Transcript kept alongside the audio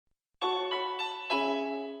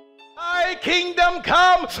thy kingdom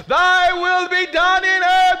come, thy will be done in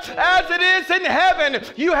earth as it is in heaven.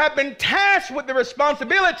 You have been tasked with the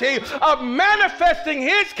responsibility of manifesting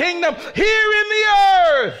his kingdom here in the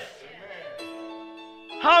earth.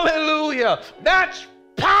 Hallelujah. That's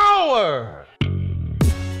power.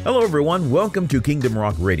 Hello, everyone. Welcome to Kingdom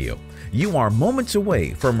Rock Radio. You are moments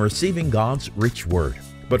away from receiving God's rich word.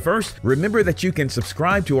 But first, remember that you can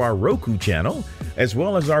subscribe to our Roku channel as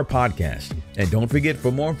well as our podcast. And don't forget, for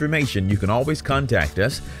more information, you can always contact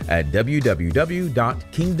us at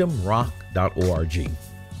www.kingdomrock.org.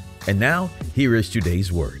 And now, here is today's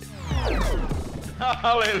word.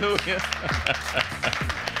 Hallelujah.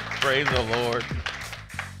 Praise the Lord.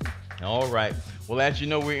 All right. Well, as you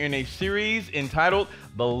know, we're in a series entitled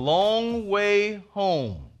The Long Way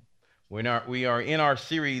Home. We are in our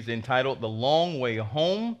series entitled The Long Way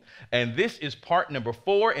Home, and this is part number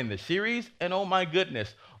 4 in the series. And oh my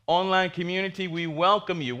goodness, online community, we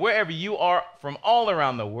welcome you. Wherever you are from all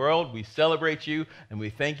around the world, we celebrate you, and we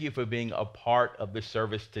thank you for being a part of the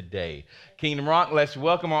service today. Kingdom Rock, let's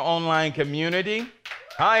welcome our online community.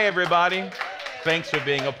 Hi, everybody. Thanks for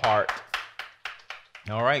being a part.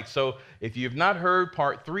 All right, so if you've not heard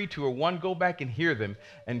part 3, 2, or 1, go back and hear them.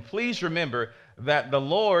 And please remember that the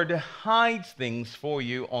Lord hides things for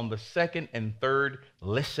you on the second and third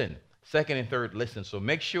listen. So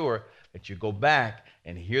make sure that you go back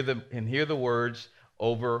and hear the words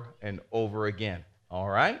over and over again. All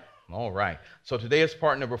right? All right. So today is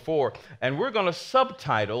part number 4, and we're going to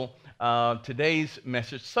subtitle today's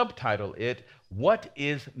message, What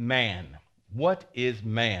is Man? What is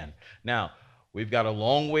man? Now, we've got a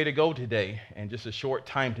long way to go today and just a short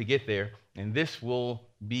time to get there. And this will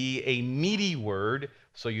be a meaty word,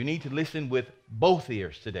 so you need to listen with both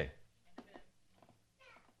ears today.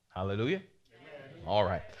 Hallelujah. Amen. All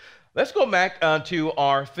right. Let's go back to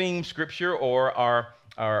our theme scripture or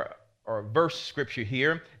our verse scripture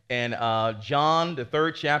here in John, the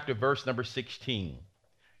 3rd chapter, verse number 16.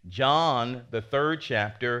 John, the 3rd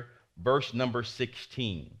chapter, verse number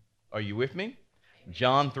 16. Are you with me?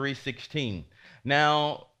 John 3:16.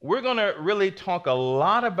 Now, we're going to really talk a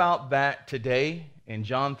lot about that today in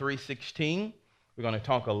John 3:16. We're going to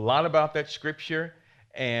talk a lot about that scripture.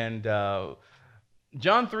 And John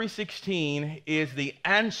 3:16 is the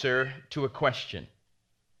answer to a question.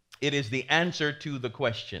 It is the answer to the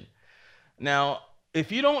question. Now,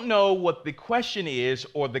 if you don't know what the question is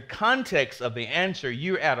or the context of the answer,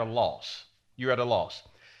 you're at a loss. You're at a loss.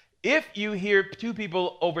 If you hear two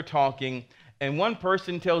people over talking, and one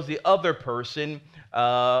person tells the other person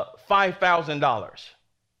 $5,000.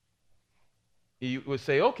 You would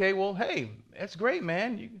say, okay, well, hey, that's great,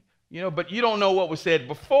 man. You know, but you don't know what was said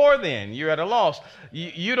before then. You're at a loss.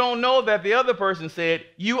 You don't know that the other person said,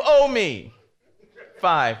 you owe me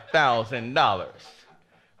 $5,000,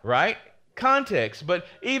 right? Context. But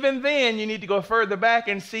even then, you need to go further back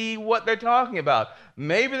and see what they're talking about.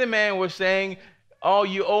 Maybe the man was saying, all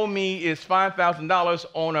you owe me is $5,000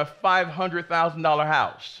 on a $500,000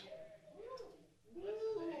 house.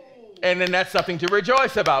 And then that's something to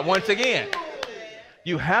rejoice about once again.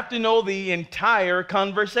 You have to know the entire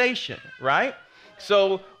conversation, right?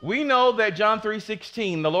 So we know that John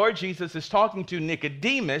 3:16, the Lord Jesus is talking to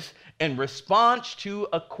Nicodemus in response to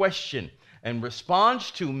a question, in response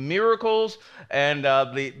to miracles, and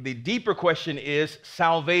the deeper question is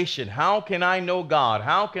salvation. How can I know God?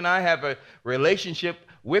 How can I have a relationship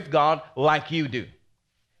with God like you do?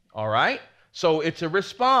 All right? So it's a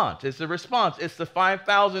response. It's a response. It's the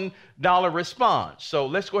 $5,000 response. So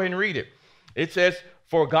let's go ahead and read it. It says,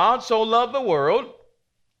 for God so loved the world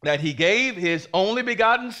that he gave his only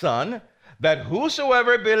begotten Son, that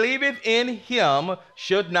whosoever believeth in him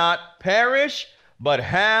should not perish, but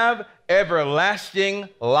have everlasting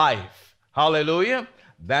life. Hallelujah.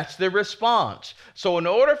 That's the response. So in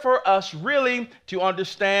order for us really to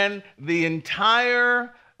understand the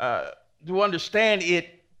entire, to understand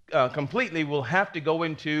it completely, we'll have to go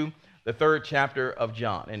into the 3rd chapter of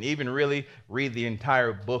John and even really read the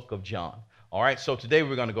entire book of John. All right, so today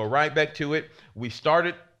we're going to go right back to it. We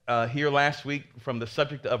started here last week from the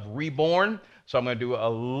subject of reborn. So I'm going to do a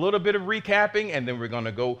little bit of recapping, and then we're going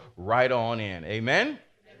to go right on in. Amen?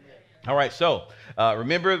 All right, so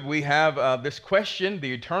remember we have this question.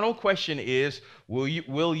 The eternal question is, will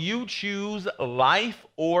you choose life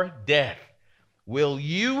or death? Will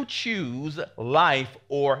you choose life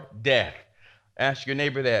or death? Ask your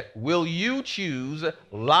neighbor that. Will you choose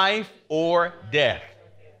life or death?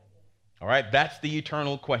 All right, that's the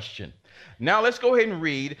eternal question. Now let's go ahead and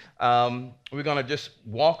read. We're going to just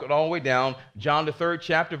walk it all the way down. John the 3rd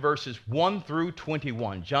chapter, verses 1 through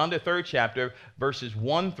 21. John the 3rd chapter, verses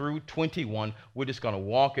 1 through 21. We're just going to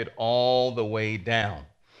walk it all the way down.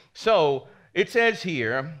 So it says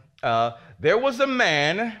here, there was a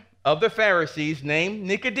man of the Pharisees named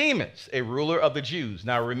Nicodemus, a ruler of the Jews.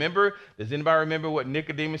 Now remember, does anybody remember what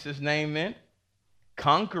Nicodemus' name meant?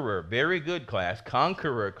 Conqueror. Very good, class.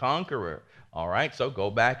 Conqueror, conqueror. All right, so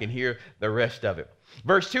go back and hear the rest of it.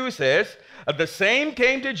 Verse 2 says, the same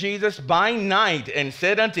came to Jesus by night and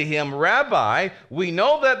said unto him, Rabbi, we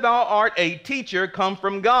know that thou art a teacher come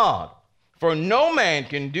from God, for no man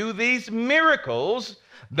can do these miracles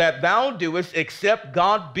that thou doest except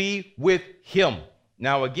God be with him.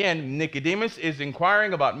 Now again, Nicodemus is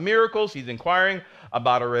inquiring about miracles. He's inquiring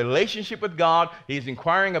about a relationship with God. He's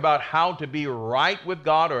inquiring about how to be right with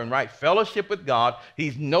God or in right fellowship with God.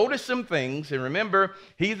 He's noticed some things, and remember,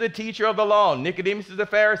 he's a teacher of the law. Nicodemus is a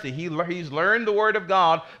Pharisee. He's learned the word of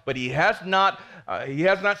God, but he has not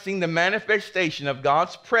seen the manifestation of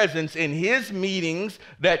God's presence in his meetings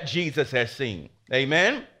that Jesus has seen.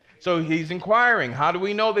 Amen? So he's inquiring. How do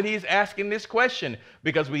we know that he's asking this question?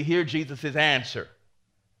 Because we hear Jesus' answer.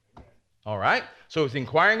 All right? So he's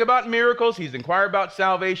inquiring about miracles. He's inquiring about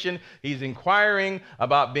salvation. He's inquiring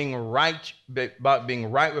about being right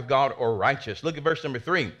with God or righteous. Look at verse number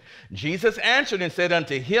 3. Jesus answered and said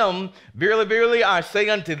unto him, Verily, verily, I say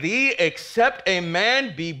unto thee, except a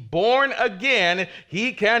man be born again,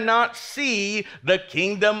 he cannot see the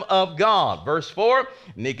kingdom of God. Verse 4,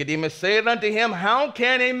 Nicodemus said unto him, How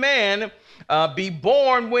can a man be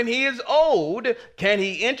born when he is old? Can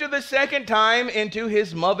he enter the second time into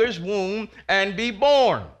his mother's womb and be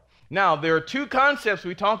born? Now, there are two concepts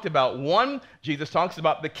we talked about. One, Jesus talks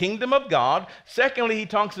about the kingdom of God. Secondly, he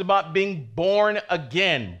talks about being born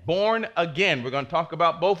again. Born again. We're going to talk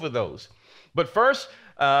about both of those. But first,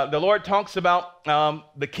 the Lord talks about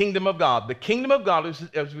the kingdom of God. The kingdom of God,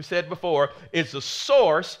 as we said before, is the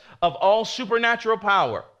source of all supernatural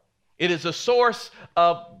power. It is the source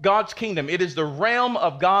of God's kingdom. It is the realm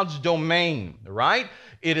of God's domain, right?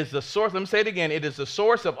 It is the source, let me say it again, it is the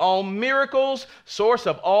source of all miracles, source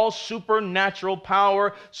of all supernatural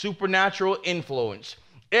power, supernatural influence.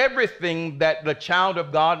 Everything that the child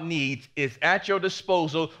of God needs is at your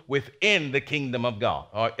disposal within the kingdom of God.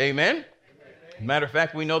 All right, amen? Matter of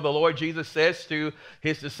fact, we know the Lord Jesus says to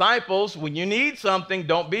his disciples, when you need something,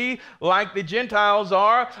 don't be like the Gentiles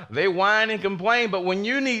are. They whine and complain, but when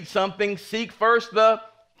you need something, seek first the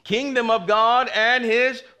kingdom of God and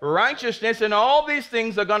his righteousness, and all these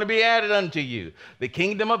things are going to be added unto you. The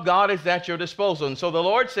kingdom of God is at your disposal. And so the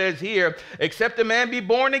Lord says here, except a man be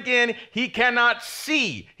born again, he cannot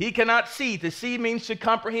see. He cannot see. To see means to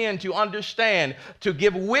comprehend, to understand, to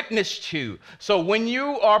give witness to. So when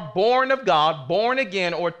you are born of God, born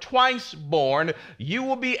again, or twice born, you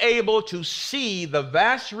will be able to see the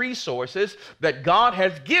vast resources that God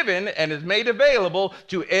has given and has made available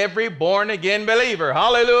to every born again believer.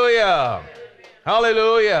 Hallelujah. Hallelujah.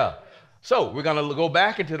 Hallelujah. So we're going to go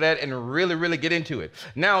back into that and really get into it.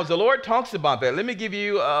 Now, as the Lord talks about that, let me give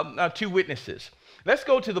you two witnesses. Let's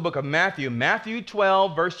go to the book of Matthew, Matthew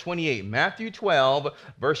 12, verse 28. Matthew 12,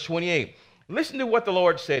 verse 28. Listen to what the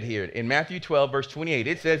Lord said here in Matthew 12, verse 28.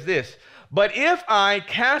 It says this, But if I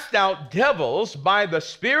cast out devils by the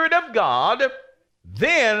Spirit of God,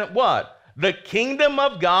 then what? The kingdom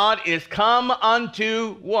of God is come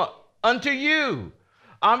unto what? Unto you.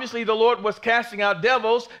 Obviously, the Lord was casting out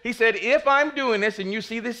devils. He said, if I'm doing this and you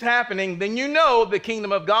see this happening, then you know the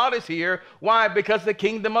kingdom of God is here. Why? Because the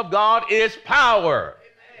kingdom of God is power.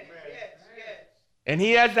 And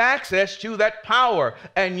he has access to that power.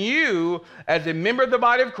 And you, as a member of the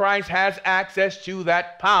body of Christ, has access to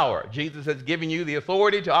that power. Jesus has given you the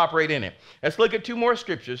authority to operate in it. Let's look at two more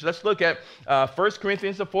scriptures. Let's look at 1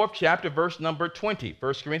 Corinthians, the 4th chapter, verse number 20.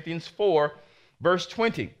 1 Corinthians 4, verse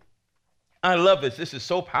 20. I love this. This is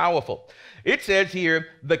so powerful. It says here,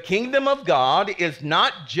 the kingdom of God is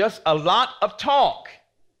not just a lot of talk.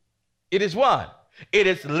 It is what? It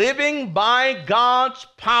is living by God's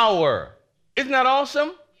power. Isn't that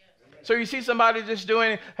awesome? So you see somebody just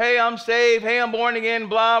doing, hey, I'm saved, hey, I'm born again,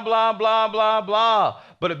 blah, blah, blah, blah, blah.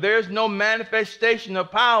 But if there's no manifestation of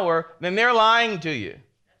power, then they're lying to you.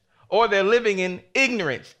 Or they're living in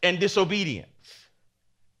ignorance and disobedience.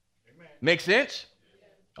 Amen. Make sense?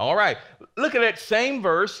 All right. Look at that same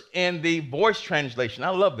verse in the Voice translation. I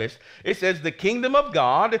love this. It says, the kingdom of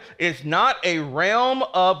God is not a realm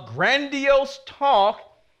of grandiose talk.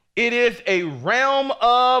 It is a realm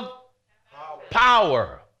of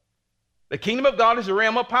power. The kingdom of God is a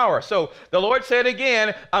realm of power. So the Lord said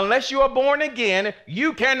again, unless you are born again,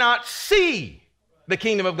 you cannot see the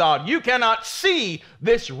kingdom of God. You cannot see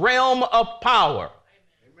this realm of power.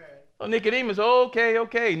 So Nicodemus,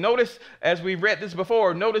 okay. Notice, as we read this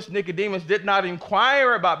before, notice Nicodemus did not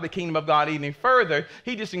inquire about the kingdom of God any further.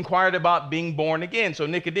 He just inquired about being born again. So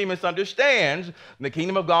Nicodemus understands the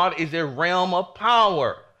kingdom of God is a realm of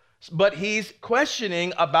power. But he's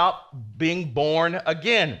questioning about being born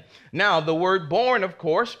again. Now, the word born, of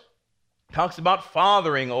course, talks about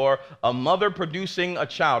fathering or a mother producing a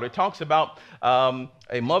child. It talks about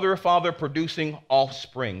a mother or father producing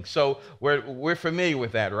offspring. So we're familiar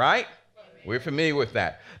with that, right? We're familiar with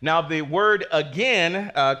that. Now, the word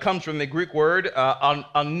again comes from the Greek word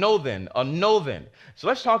anothen. So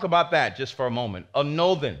let's talk about that just for a moment.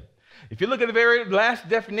 Anothen. If you look at the very last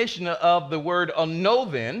definition of the word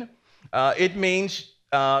anothen, it means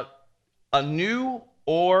anew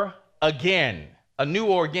or again. Anew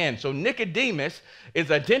or again. So Nicodemus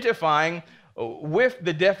is identifying with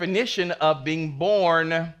the definition of being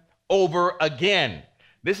born over again.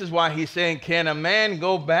 This is why he's saying, can a man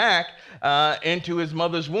go back into his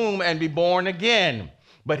mother's womb and be born again?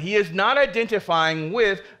 But he is not identifying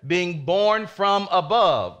with being born from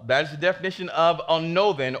above. That is the definition of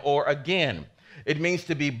anothen or again. It means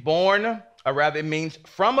to be born, or rather it means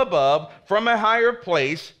from above, from a higher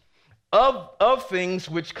place, of things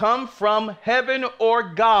which come from heaven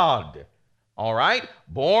or God. All right?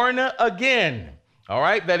 Born again. All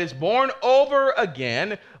right? That is born over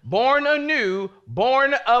again, born anew,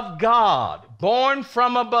 born of God, born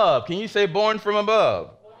from above. Can you say born from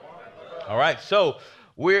above? All right. So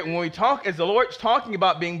when we talk, as the Lord's talking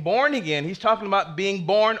about being born again, he's talking about being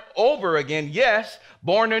born over again. Yes.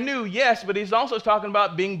 Born anew. Yes. But he's also talking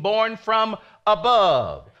about being born from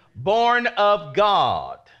above, born of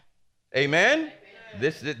God. Amen?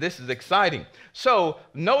 This is exciting. So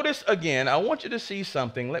notice again, I want you to see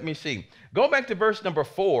something. Let me see. Go back to verse number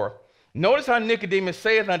 4. Notice how Nicodemus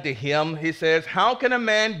saith unto him, he says, how can a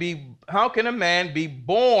man be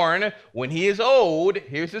born when he is old?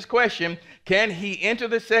 Here's his question. Can he enter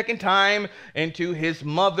the second time into his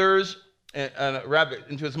mother's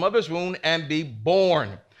womb and be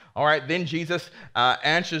born? All right, then Jesus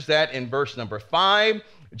answers that in verse number 5.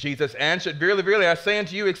 Jesus answered, verily, verily, I say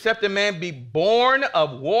unto you, except a man be born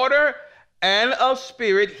of water and of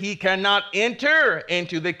spirit, he cannot enter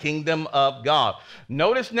into the kingdom of God.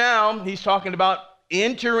 Notice now, he's talking about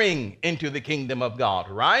entering into the kingdom of God,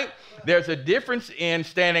 right? There's a difference in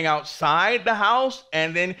standing outside the house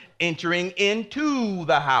and then entering into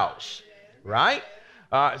the house, right?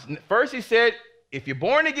 First, he said, if you're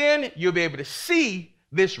born again, you'll be able to see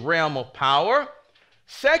this realm of power.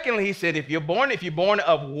 Secondly, he said, if you're born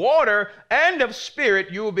of water and of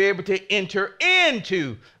spirit, you will be able to enter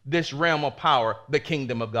into this realm of power, the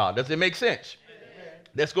kingdom of God. Does it make sense? Amen.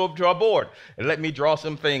 Let's go up to our board and let me draw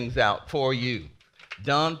some things out for you.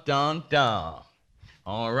 Dun, dun, dun.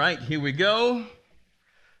 All right, here we go.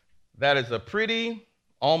 That is a pretty,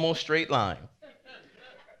 almost straight line.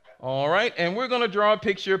 All right, and we're going to draw a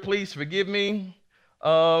picture, please forgive me,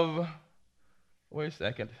 of, wait a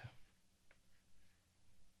second.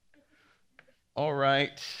 All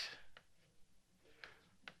right.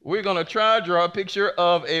 We're going to try to draw a picture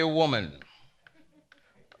of a woman,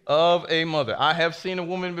 of a mother. I have seen a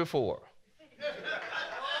woman before.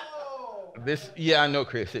 Yeah, I know,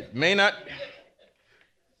 Chris. It may not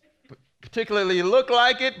particularly look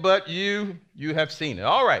like it, but you have seen it.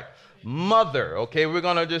 All right. Mother. Okay, we're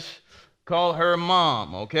going to just call her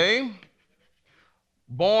mom, okay?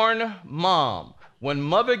 Born mom. When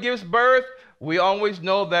mother gives birth, we always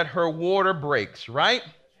know that her water breaks, right?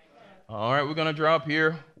 All right, we're going to draw up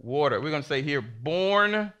here water. We're going to say here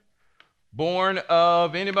born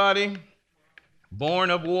of anybody?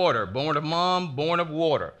 Born of water, born of mom, born of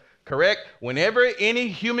water. Correct? Whenever any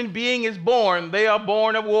human being is born, they are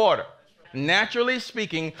born of water. Naturally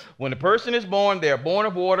speaking, when a person is born, they are born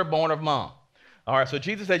of water, born of mom. All right, so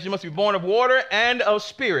Jesus says you must be born of water and of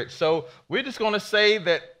spirit. So we're just going to say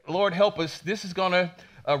that, Lord help us, this is going to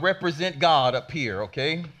represent God up here,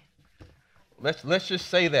 okay? Let's just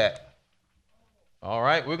say that. All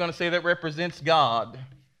right, we're going to say that represents God.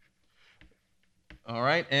 All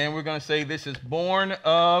right, and we're going to say this is born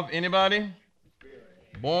of anybody?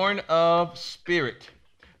 Spirit. Born of spirit.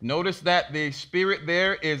 Notice that the spirit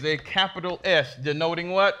there is a capital S,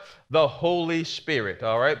 denoting what? The Holy Spirit,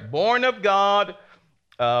 all right? Born of God,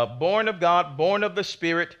 born of the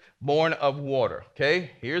Spirit, born of water,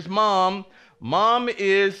 okay? Here's mom. Mom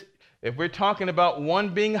is, if we're talking about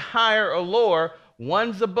one being higher or lower,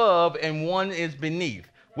 one's above and one is beneath.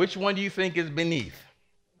 Which one do you think is beneath?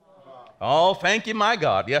 Oh, thank you, my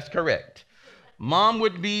God. Yes, correct. Mom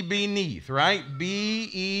would be beneath, right?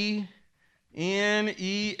 B-E-N-E-A-T-H.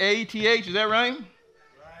 Is that right?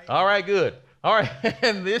 All right, good. All right.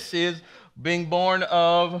 And this is being born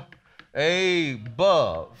of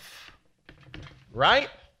above, right?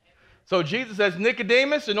 So Jesus says,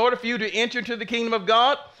 Nicodemus, in order for you to enter into the kingdom of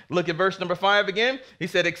God, look at verse number 5 again. He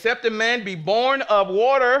said, except a man be born of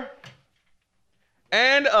water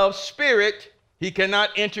and of spirit, he cannot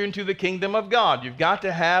enter into the kingdom of God. You've got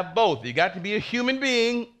to have both. You've got to be a human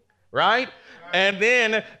being, right? And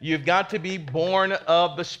then you've got to be born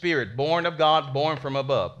of the Spirit, born of God, born from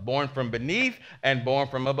above, born from beneath and born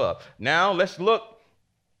from above. Now let's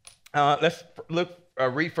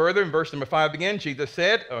read further in verse number 5 again. Jesus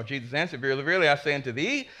answered, verily, verily, I say unto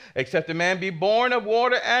thee, except a man be born of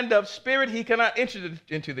water and of spirit, he cannot enter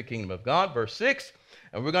into the kingdom of God. Verse 6.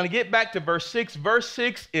 And we're going to get back to verse 6. Verse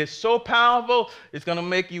 6 is so powerful, it's going to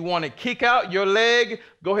make you want to kick out your leg.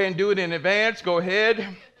 Go ahead and do it in advance. Go ahead.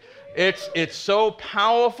 It's so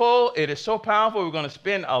powerful. It is so powerful. We're going to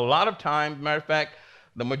spend a lot of time, matter of fact,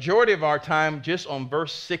 the majority of our time just on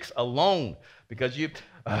verse 6 alone, because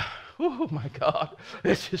oh my God,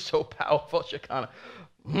 it's just so powerful. Shekinah.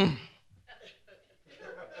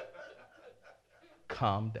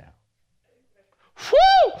 Calm down.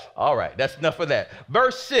 Woo! All right, that's enough of that.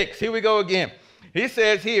 Verse 6, here we go again. He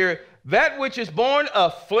says here, that which is born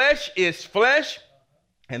of flesh is flesh,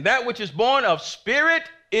 and that which is born of spirit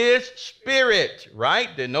is spirit,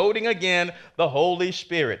 right? Denoting again the Holy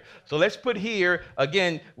Spirit. So let's put here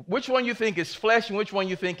again, which one you think is flesh and which one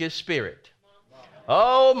you think is spirit?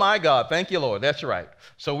 Oh my God, thank you, Lord. That's right.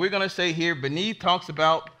 So we're going to say here, beneath talks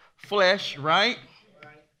about flesh, right?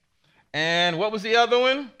 And what was the other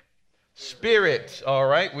one? Spirit. All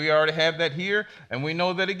right, we already have that here, and we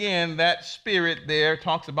know that again, that spirit there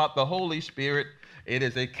talks about the Holy Spirit. It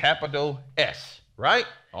is a capital S, right?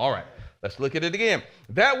 All right, let's look at it again.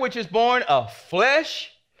 That which is born of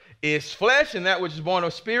flesh is flesh, and that which is born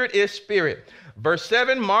of spirit is spirit. Verse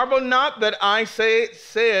 7, marvel not that I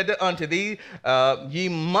said unto thee, ye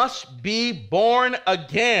must be born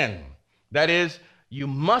again. That is, you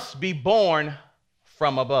must be born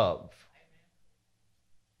from above.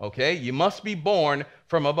 Okay, you must be born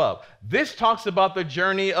from above. This talks about the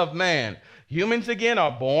journey of man. Humans, again, are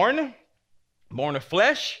born of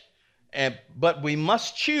flesh, but we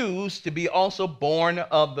must choose to be also born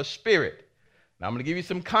of the Spirit. Now, I'm going to give you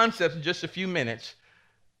some concepts in just a few minutes.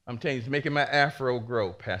 I'm telling you, it's making my afro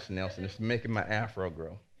grow, Pastor Nelson. It's making my afro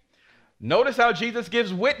grow. Notice how Jesus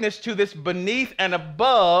gives witness to this beneath and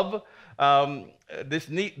above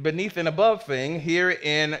beneath and above thing here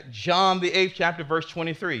in John the 8th chapter, verse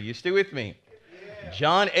 23. You still with me? Yeah.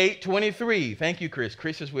 John 8:23. Thank you, Chris.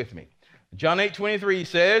 Chris is with me. John 8:23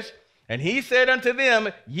 says, and he said unto them,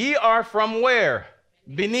 ye are from where?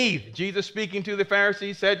 Beneath. Jesus speaking to the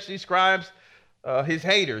Pharisees, Sadducees, scribes, his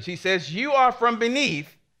haters. He says, you are from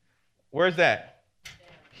beneath. Where's that?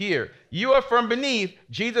 Here. You are from beneath.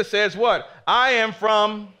 Jesus says what? I am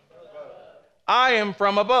from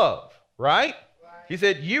above. Right? He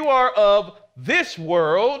said, you are of this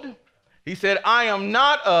world. He said, I am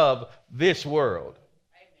not of this world.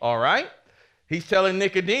 All right? He's telling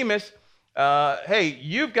Nicodemus, hey,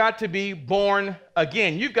 you've got to be born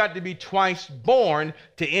again. You've got to be twice born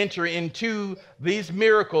to enter into these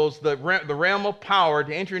miracles, the realm of power,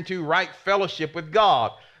 to enter into right fellowship with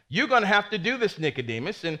God. You're going to have to do this,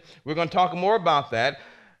 Nicodemus, and we're going to talk more about that.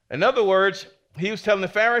 In other words, he was telling the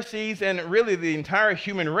Pharisees and really the entire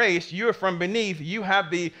human race, you are from beneath. You have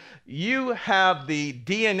the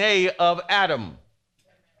DNA of Adam.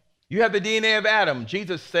 You have the DNA of Adam.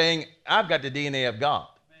 Jesus saying, I've got the DNA of God.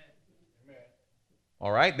 Amen.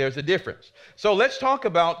 All right, there's a difference. So let's talk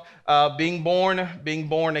about being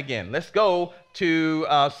born again. Let's go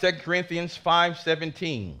to 2 Corinthians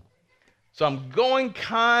 5:17. So I'm going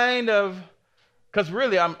kind of, because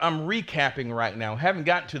really I'm recapping right now. Haven't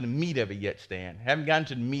gotten to the meat of it yet, Stan. Haven't gotten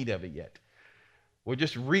to the meat of it yet. We're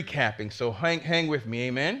just recapping, so hang with me,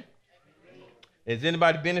 amen? Is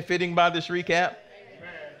anybody benefiting by this recap? Amen.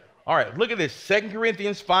 All right, look at this, 2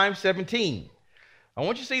 Corinthians 5:17. I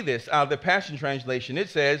want you to see this out of the Passion Translation. It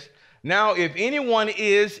says, now if anyone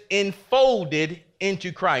is enfolded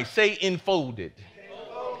into Christ, say enfolded.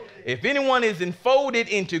 If anyone is enfolded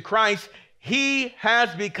into Christ, he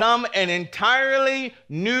has become an entirely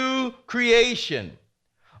new creation.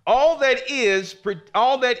 All that is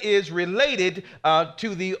related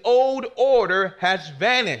to the old order has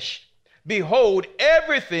vanished. Behold,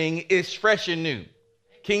 everything is fresh and new.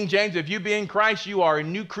 King James, if you be in Christ, you are a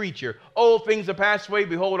new creature. Old things are passed away.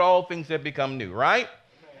 Behold, all things have become new, right?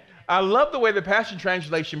 I love the way the Passion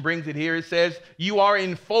Translation brings it here. It says, you are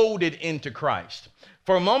enfolded into Christ.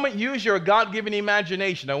 For a moment, use your God-given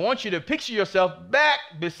imagination. I want you to picture yourself back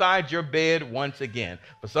beside your bed once again.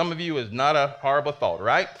 For some of you, it's not a horrible thought,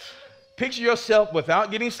 right? Picture yourself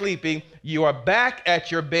without getting sleepy. You are back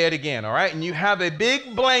at your bed again, all right? And you have a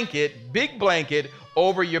big blanket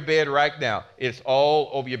over your bed right now. It's all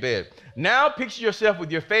over your bed. Now picture yourself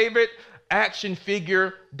with your favorite action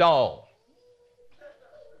figure doll.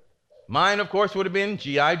 Mine, of course, would have been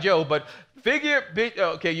G.I. Joe, but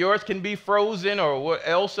okay, yours can be Frozen or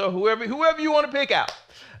Elsa, whoever you want to pick out.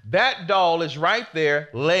 That doll is right there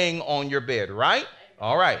laying on your bed, right?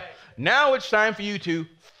 All right. Now it's time for you to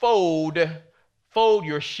fold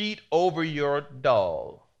your sheet over your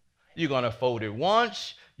doll. You're going to fold it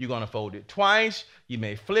once. You're going to fold it twice. You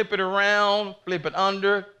may flip it around, flip it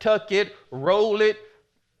under, tuck it, roll it.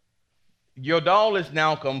 Your doll is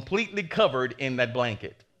now completely covered in that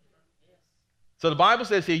blanket. So the Bible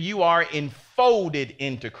says here, you are enfolded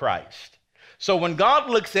into Christ. So when God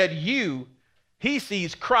looks at you, he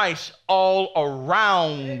sees Christ all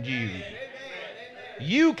around you.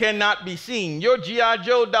 You cannot be seen. Your G.I.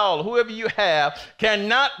 Joe doll, whoever you have,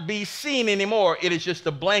 cannot be seen anymore. It is just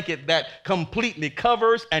a blanket that completely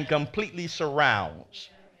covers and completely surrounds.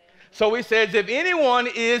 So he says, if anyone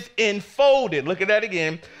is enfolded, look at that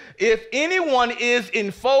again. If anyone is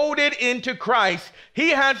enfolded into Christ, he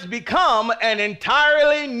has become an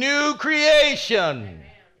entirely new creation.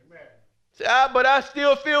 But I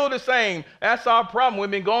still feel the same. That's our problem. We've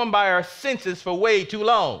been going by our senses for way too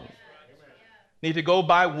long. Need to go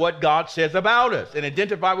by what God says about us and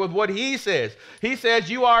identify with what he says. He says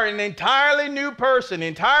you are an entirely new person,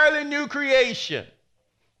 entirely new creation,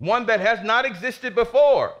 one that has not existed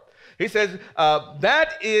before. He says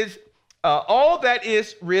that is all that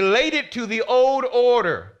is related to the old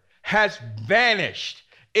order has vanished.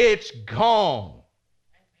 It's gone.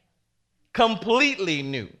 Completely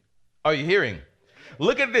new. Are you hearing?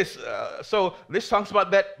 Look at this. So this talks about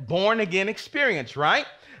that born again experience, right?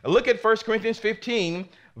 Look at 1 Corinthians 15,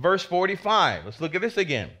 verse 45. Let's look at this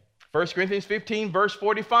again. 1 Corinthians 15, verse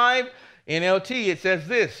 45, NLT, it says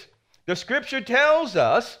this. The scripture tells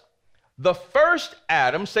us the first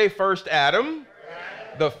Adam, say first Adam.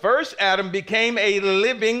 The first Adam became a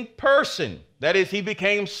living person. That is, he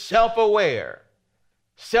became self-aware.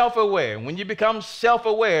 Self-aware. When you become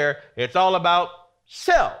self-aware, it's all about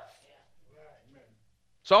self.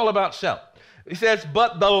 It's all about self. He says,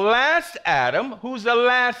 but the last Adam, who's the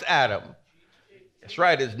last Adam? That's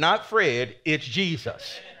right, it's not Fred, it's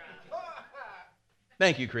Jesus.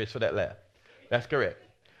 Thank you, Chris, for that laugh. That's correct.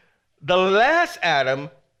 The last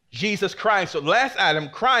Adam, Jesus Christ. So last Adam,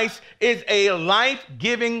 Christ, is a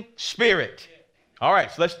life-giving spirit. All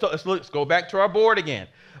right, so let's go back to our board again.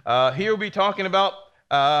 Here we'll be talking about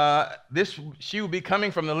she will be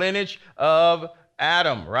coming from the lineage of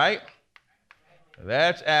Adam, right?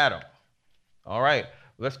 That's Adam. All right,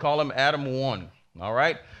 let's call him Adam 1. All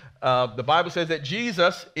right, the Bible says that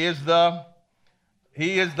Jesus is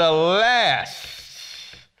he is the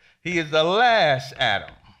last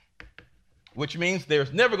Adam, which means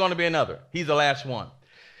there's never going to be another. He's the last one.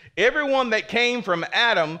 Everyone that came from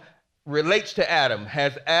Adam relates to Adam,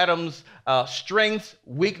 has Adam's strengths,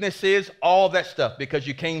 weaknesses, all that stuff, because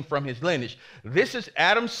you came from his lineage. This is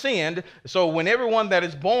Adam sinned, so when everyone that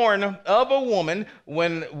is born of a woman,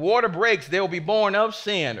 when water breaks, they will be born of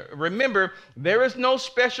sin. Remember, there is no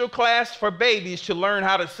special class for babies to learn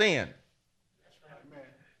how to sin.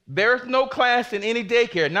 There's no class in any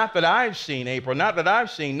daycare, not that I've seen, April, not that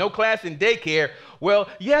I've seen, no class in daycare. Well,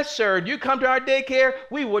 yes, sir, you come to our daycare,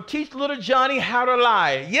 we will teach little Johnny how to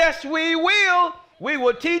lie. Yes, we will. We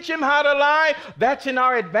will teach him how to lie. That's in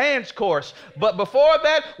our advanced course. But before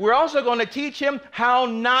that, we're also going to teach him how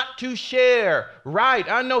not to share. Right.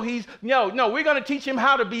 I know we're going to teach him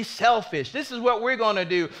how to be selfish. This is what we're going to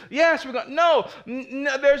do. Yes, no,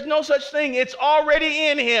 there's no such thing. It's already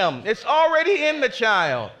in him. It's already in the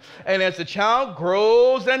child. And as the child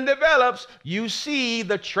grows and develops, you see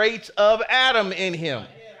the traits of Adam in him.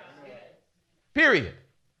 Period.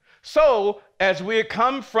 So, as we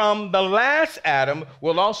come from the last Adam,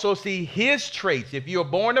 we'll also see his traits. If you're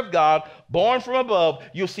born of God, born from above,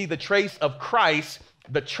 you'll see the traits of Christ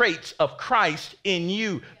in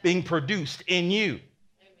you, being produced in you. Amen.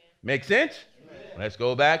 Make sense? Amen. Let's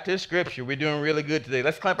go back to Scripture. We're doing really good today.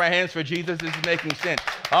 Let's clap our hands for Jesus. This is making sense.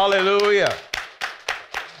 Hallelujah.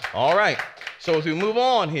 All right. So as we move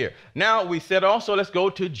on here, now we said also let's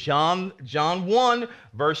go to John 1,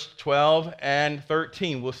 verse 12 and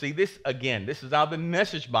 13. We'll see this again. This is out of the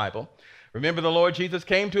Message Bible. Remember, the Lord Jesus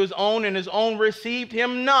came to his own, and his own received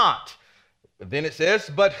him not. Then it says,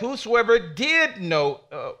 but whosoever did know,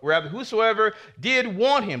 whosoever did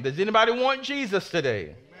want him. Does anybody want Jesus today?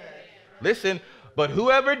 Amen. Listen, but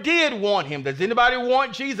whoever did want him. Does anybody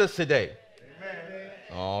want Jesus today? Amen.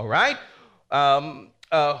 All right.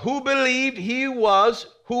 Who believed he was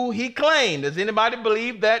who he claimed? Does anybody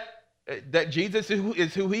believe that Jesus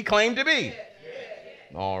is who he claimed to be? Yes.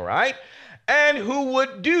 All right. And who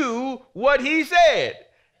would do what he said?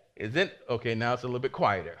 Okay, now it's a little bit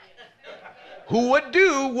quieter. Who would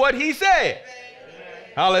do what he said?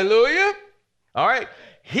 Amen. Hallelujah. All right.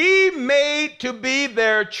 He made to be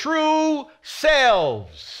their true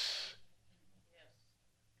selves.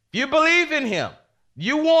 You believe in him.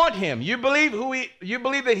 You want him. You believe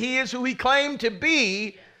that he is who he claimed to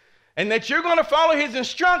be, and that you're going to follow his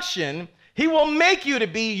instruction. He will make you to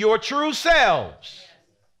be your true selves.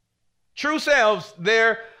 True selves,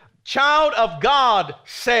 they're child of God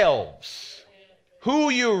selves. Who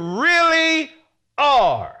you really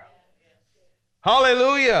are.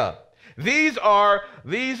 Hallelujah. These are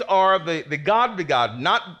the God begotten,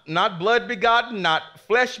 not blood begotten, not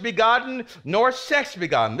flesh begotten, nor sex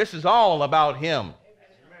begotten. This is all about him. Amen.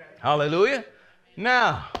 Hallelujah.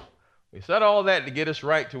 Now, we said all that to get us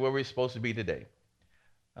right to where we're supposed to be today.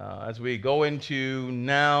 As we go into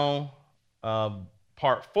now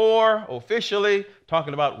part 4, officially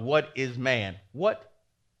talking about what is man. What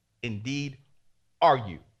indeed are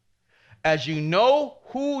you? As you know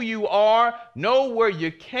who you are, know where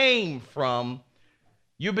you came from,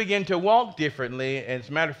 you begin to walk differently. As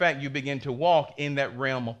a matter of fact, you begin to walk in that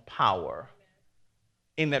realm of power,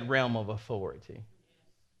 in that realm of authority.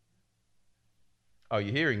 Are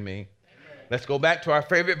you hearing me? Amen. Let's go back to our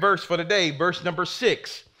favorite verse for today, verse number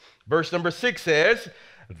 6. Verse number 6 says,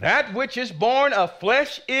 that which is born of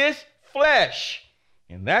flesh is flesh,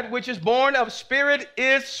 and that which is born of spirit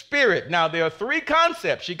is spirit. Now, there are 3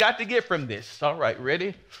 concepts you got to get from this. All right,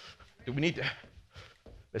 ready? Do we need to?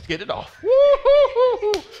 Let's get it off.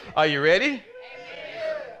 Woo-hoo-hoo-hoo. Are you ready?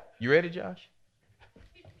 You ready, Josh?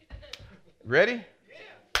 Ready?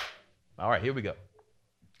 All right, here we go.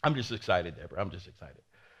 I'm just excited, Deborah. I'm just excited.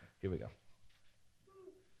 Here we go.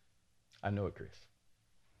 I know it, Chris.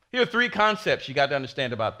 Here are 3 concepts you got to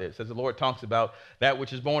understand about this. As the Lord talks about, that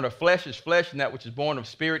which is born of flesh is flesh, and that which is born of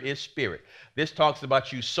spirit is spirit. This talks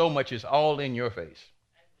about you so much it's all in your face.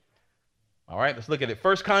 All right, let's look at it.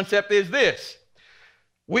 First concept is this.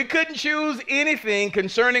 We couldn't choose anything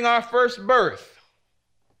concerning our first birth.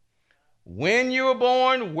 When you were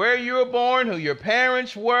born, where you were born, who your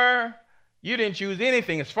parents were, you didn't choose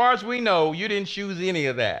anything. As far as we know, you didn't choose any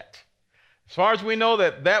of that. As far as we know,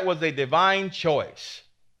 that was a divine choice.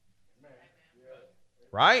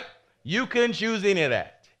 Right? You couldn't choose any of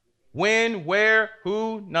that. When, where,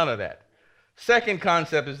 who, none of that. Second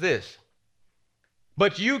concept is this.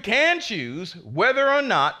 But you can choose whether or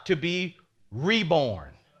not to be reborn.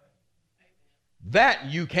 That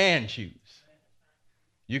you can choose.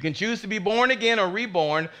 You can choose to be born again or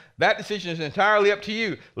reborn. That decision is entirely up to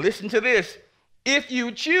you. Listen to this. If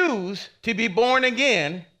you choose to be born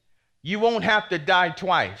again, you won't have to die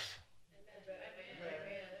twice.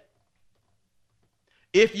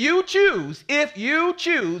 If you choose,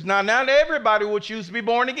 now not everybody will choose to be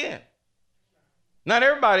born again. Not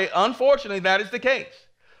everybody, unfortunately, that is the case.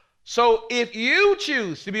 So if you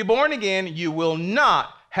choose to be born again, you will not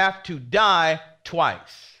have to die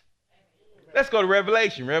twice. Let's go to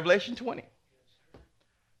Revelation 20.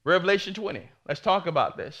 Revelation 20. Let's talk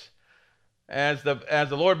about this. As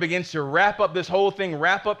the Lord begins to wrap up this whole thing,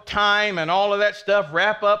 wrap up time and all of that stuff,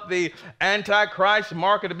 wrap up the Antichrist,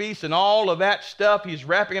 mark of the beast, and all of that stuff. He's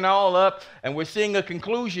wrapping it all up, and we're seeing a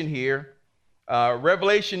conclusion here.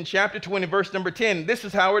 Revelation chapter 20, verse number 10. This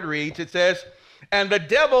is how it reads. It says, and the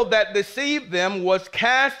devil that deceived them was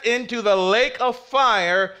cast into the lake of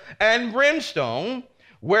fire and brimstone,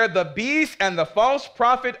 where the beast and the false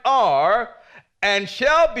prophet are, and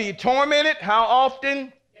shall be tormented, how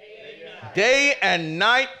often? Day and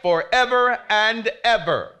night forever and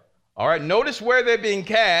ever. All right, notice where they're being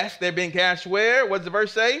cast. They're being cast where? What does the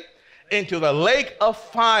verse say? Into the lake of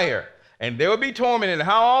fire. And they will be tormented.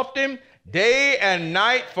 How often? Day and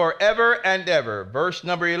night forever and ever. Verse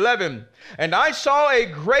number 11. And I saw a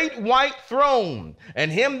great white throne,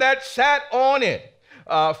 and him that sat on it,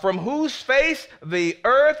 from whose face the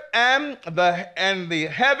earth and the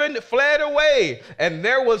heaven fled away, and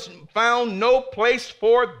there was found no place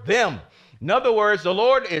for them. In other words, the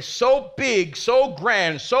Lord is so big, so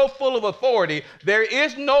grand, so full of authority, there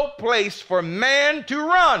is no place for man to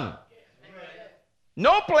run.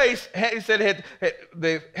 No place, he said,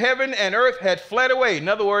 the heaven and earth had fled away. In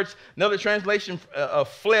other words, another translation of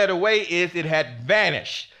fled away is it had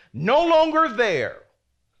vanished. no longer there,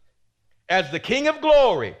 as the King of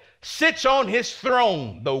glory sits on his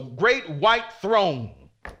throne, the great white throne,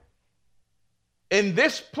 in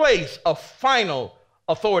this place of final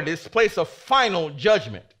authority, this place of final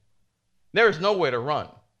judgment, there is nowhere to run.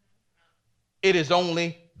 It is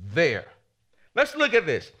only there. Let's look at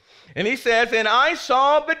this. And he says, and I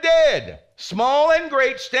saw the dead, small and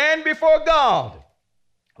great, stand before God.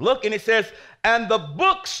 Look, and it says, and the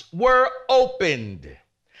books were opened.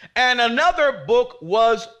 And another book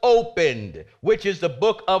was opened, which is the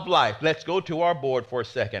book of life. Let's go to our board for a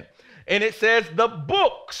second. And it says the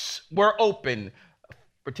books were open.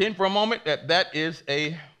 Pretend for a moment that that is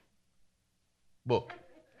a book.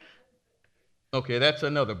 Okay, that's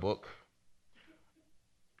another book.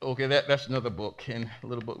 Okay, that's another book. And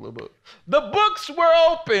little book. The books were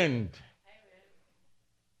opened.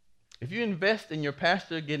 If you invest in your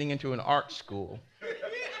pastor getting into an art school,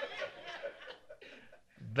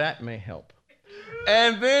 that may help.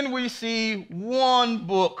 And then we see one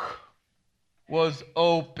book was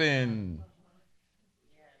open.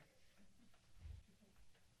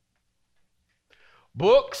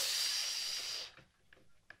 Books,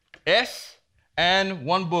 S, and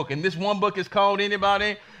one book. And this one book is called,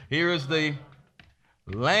 anybody? Here is the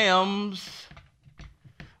Lamb's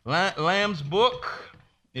book.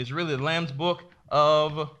 It's really the Lamb's book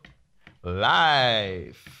of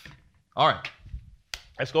life. All right,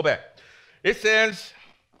 let's go back. It says,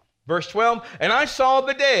 verse 12, and I saw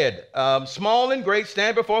the dead, small and great,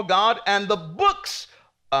 stand before God, and the books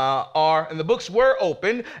were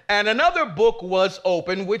opened, and another book was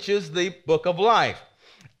opened, which is the book of life.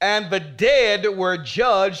 And the dead were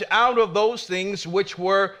judged out of those things which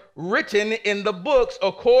were written in the books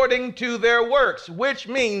according to their works, which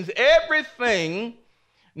means everything.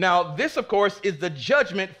 Now, this, of course, is the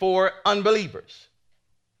judgment for unbelievers.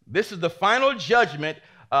 This is the final judgment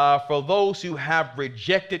for those who have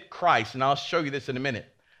rejected Christ. And I'll show you this in a minute.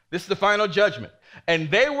 This is the final judgment. And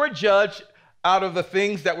they were judged out of the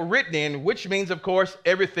things that were written in, which means, of course,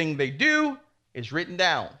 everything they do is written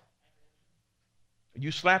down.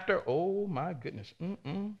 You slapped her? Oh, my goodness.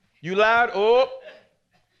 You lied? Oh.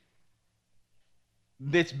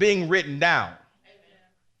 It's being written down.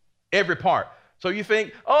 Every part. So you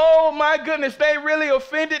think, oh, my goodness, they really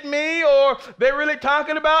offended me, or they're really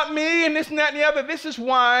talking about me and this and that and the other. This is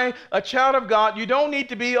why a child of God, you don't need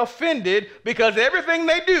to be offended, because everything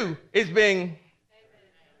they do is being...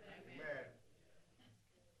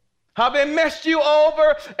 How they messed you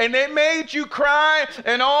over and they made you cry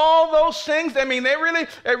and all those things. I mean, they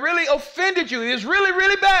really offended you. It's really,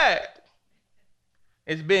 really bad.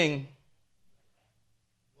 It's being...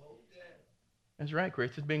 That's right,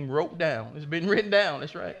 Chris. It's being wrote down. It's being written down.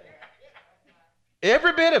 That's right.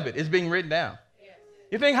 Every bit of it is being written down.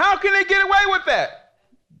 You think, how can they get away with that?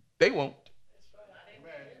 They won't.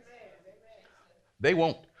 They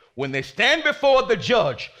won't. When they stand before the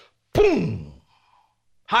judge, boom,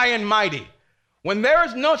 high and mighty. When there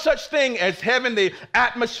is no such thing as heaven, the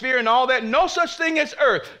atmosphere and all that, no such thing as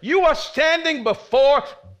earth. You are standing before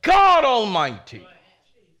God Almighty.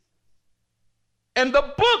 And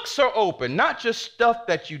the books are open, not just stuff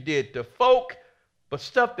that you did to folk, but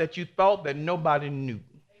stuff that you thought that nobody knew.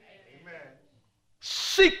 Amen.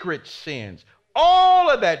 Secret sins, all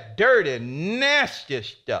of that dirty, nasty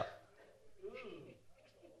stuff.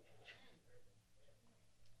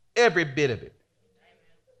 Every bit of it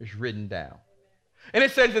is written down. And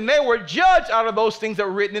it says, and they were judged out of those things that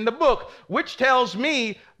were written in the book, which tells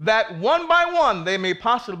me that one by one they may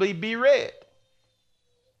possibly be read.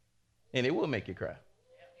 And it will make you cry.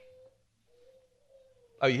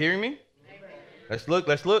 Are you hearing me? Let's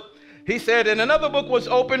look. He said, and another book was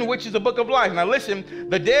opened, which is the book of life. Now listen,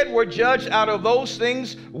 the dead were judged out of those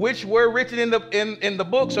things which were written in the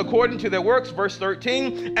books according to their works. Verse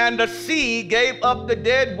 13, and the sea gave up the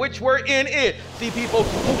dead which were in it. See people,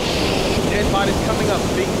 dead bodies coming up,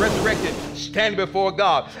 being resurrected, stand before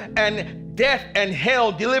God. And death and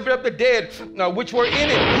hell delivered up the dead which were in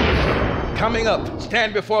it. Coming up,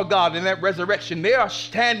 stand before God in that resurrection. They are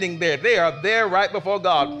standing there. They are there right before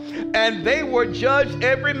God. And they were judged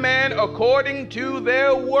every man according to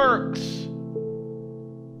their works.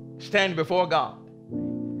 Stand before God.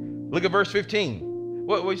 Look at verse 15.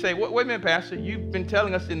 What you say? Wait a minute, Pastor. You've been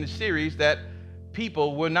telling us in the series that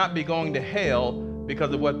people will not be going to hell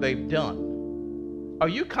because of what they've done. Are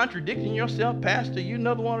you contradicting yourself, Pastor? You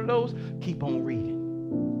another one of those? Keep on reading.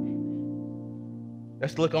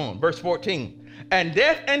 Let's look on. Verse 14. And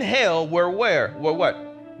death and hell were where? Were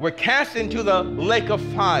what? Were cast into the lake of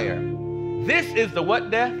fire. This is the what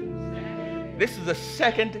death? This is the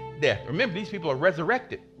second death. Remember, these people are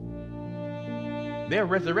resurrected. They're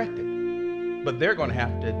resurrected, but they're going to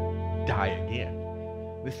have to die again.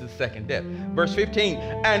 This is the second death. Verse 15,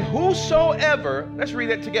 and whosoever, let's read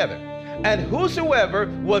that together. And whosoever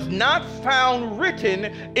was not found written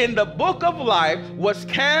in the book of life was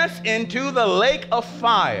cast into the lake of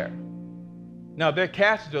fire. Now they're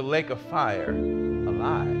cast into the lake of fire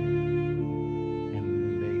alive.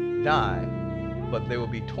 And they die, but they will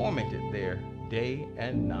be tormented there day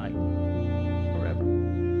and night forever.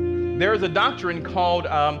 There is a doctrine called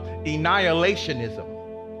annihilationism.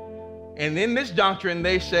 And in this doctrine,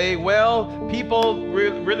 they say, well, people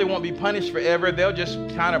really won't be punished forever. They'll just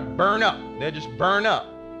kind of burn up. They'll just burn up.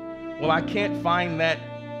 Well, I can't find that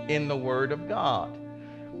in the Word of God.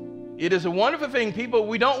 It is a wonderful thing. People,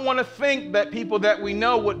 we don't want to think that people that we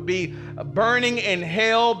know would be burning in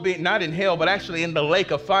hell, not in hell, but actually in the lake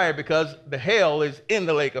of fire, because the hell is in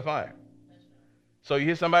the lake of fire. So you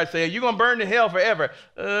hear somebody say, you're going to burn in hell forever.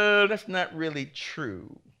 That's not really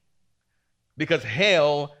true. Because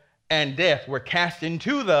hell and death were cast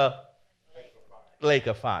into the lake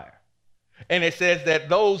of fire. And it says that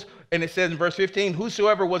and it says in verse 15,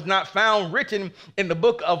 whosoever was not found written in the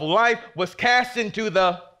book of life was cast into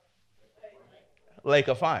the lake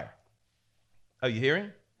of fire. Are you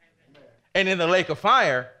hearing? And in the lake of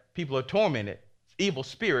fire, people are tormented. Evil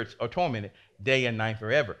spirits are tormented day and night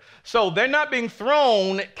forever. So they're not being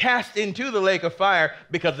cast into the lake of fire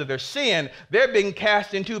because of their sin. They're being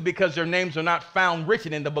cast into because their names are not found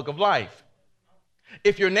written in the book of life.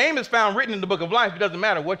 If your name is found written in the book of life, it doesn't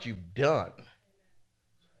matter what you've done.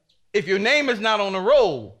 If your name is not on the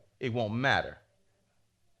roll, it won't matter.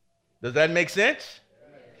 Does that make sense?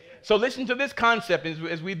 So listen to this concept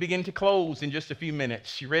as we begin to close in just a few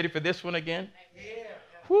minutes. You ready for this one again? Yeah.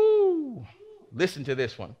 Whoo. Listen to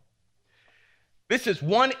this one. This is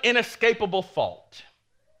one inescapable fault.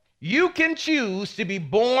 You can choose to be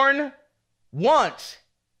born once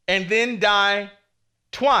and then die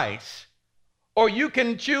twice, or you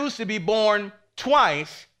can choose to be born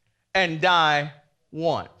twice and die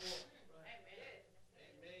once.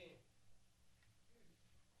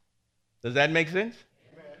 Does that make sense?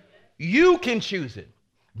 You can choose it.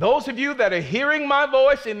 Those of you that are hearing my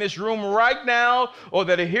voice in this room right now, or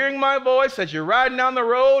that are hearing my voice as you're riding down the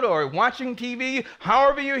road or watching TV,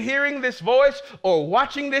 however you're hearing this voice or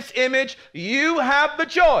watching this image, you have the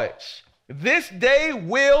choice. This day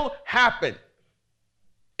will happen.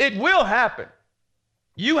 It will happen.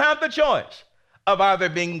 You have the choice of either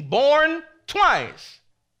being born twice,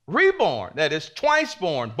 reborn, that is twice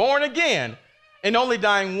born, born again, and only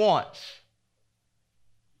dying once.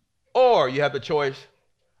 Or you have the choice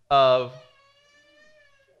of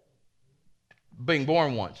being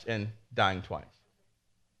born once and dying twice.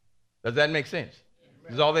 Does that make sense?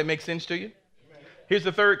 Amen. Does all that make sense to you? Amen. Here's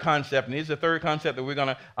the third concept, and here's the third concept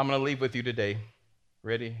that I'm gonna leave with you today.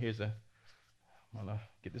 Ready? I'm gonna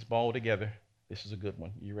get this ball together. This is a good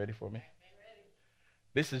one. You ready for me? Ready.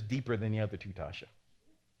 This is deeper than the other two, Tasha.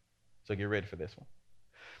 So get ready for this one.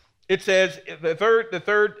 It says, the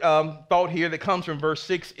third thought here that comes from verse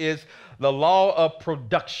 6 is the law of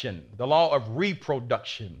production, the law of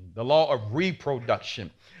reproduction, the law of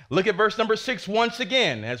reproduction. Look at verse number 6 once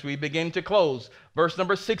again as we begin to close. Verse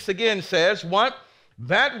number 6 again says, what?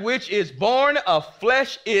 That which is born of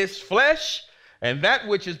flesh is flesh, and that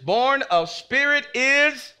which is born of spirit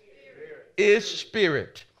is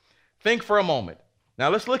spirit. Think for a moment. Now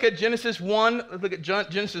let's look at Genesis 1. Let's look at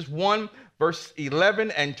Genesis 1. Verse 11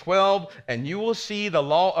 and 12, and you will see the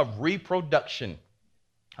law of reproduction.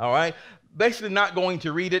 All right? Basically not going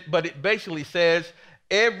to read it, but it basically says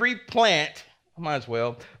every plant, might as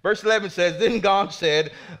well. Verse 11 says, then God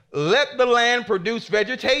said, let the land produce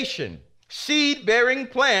vegetation, seed-bearing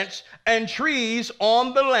plants, and trees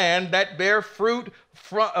on the land that bear fruit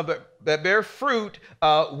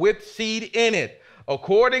with seed in it,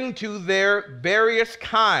 according to their various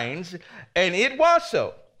kinds. And it was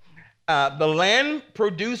so. The land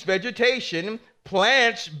produced vegetation,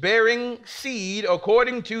 plants bearing seed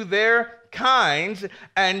according to their kinds,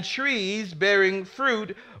 and trees bearing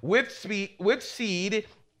fruit with seed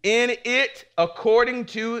in it according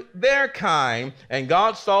to their kind. And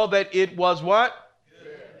God saw that it was what?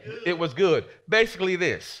 Good. It was good. Basically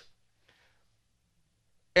this.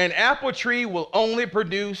 An apple tree will only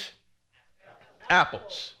produce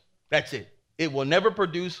apples. That's it. It will never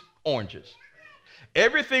produce oranges.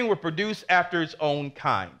 Everything will produce after its own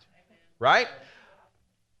kind, right?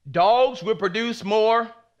 Dogs will produce more.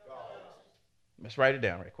 Let's write it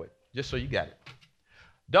down right quick, just so you got it.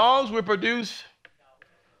 Dogs will produce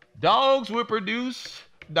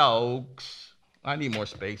dogs. I need more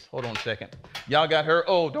space. Hold on a second. Y'all got her?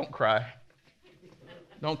 Oh, don't cry.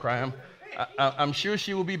 Don't cry. I'm sure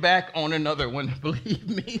she will be back on another one, believe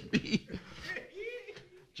me.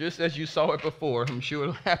 Just as you saw it before, I'm sure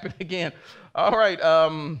it'll happen again. All right,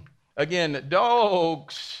 again,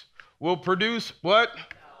 dogs will produce what?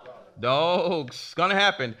 Dogs. It's going to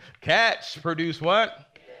happen. Cats produce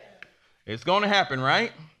what? It's going to happen,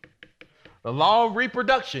 right? The law of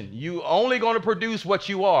reproduction. You only going to produce what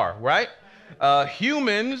you are, right?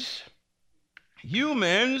 Humans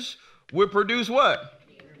will produce what?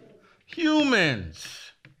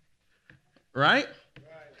 Humans, right?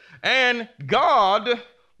 And God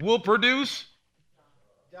will produce.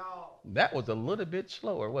 That was a little bit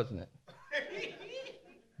slower, wasn't it?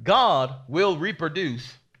 God will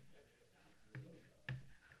reproduce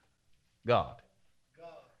God.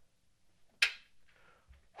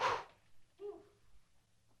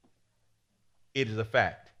 It is a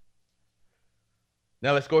fact.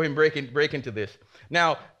 Now let's go ahead and break into this.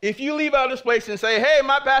 Now, if you leave out this place and say, hey,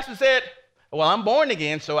 my pastor said, well, I'm born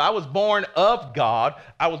again, so I was born of God.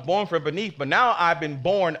 I was born from beneath, but now I've been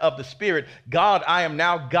born of the Spirit. God, I am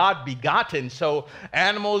now God begotten. So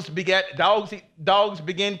animals beget dogs. Dogs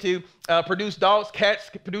begin to produce dogs. Cats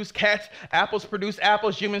produce cats. Apples produce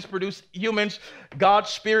apples. Humans produce humans. God's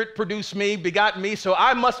Spirit produced me, begot me. So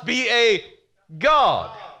I must be a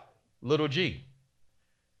God, little g.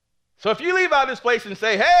 So if you leave out this place and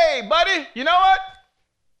say, hey, buddy, you know what?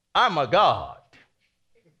 I'm a God.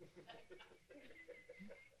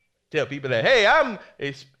 Tell people that, hey,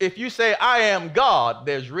 if you say I am God,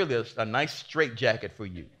 there's really a nice straitjacket for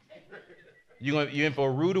you. You're in for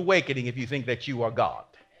a rude awakening if you think that you are God.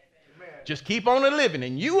 Amen. Just keep on living,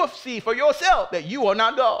 and you will see for yourself that you are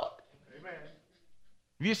not God. Amen.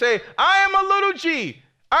 If you say, I am a little g,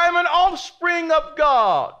 I am an offspring of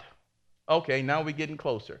God. Okay, now we're getting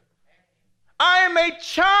closer. I am a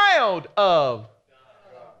child of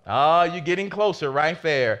God. You're getting closer right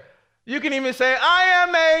there. You can even say, I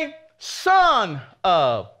am a son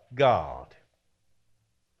of God.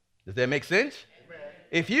 Does that make sense? Amen.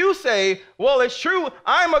 If you say, well, it's true,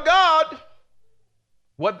 I'm a God,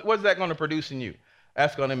 what's that going to produce in you?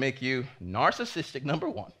 That's going to make you narcissistic, number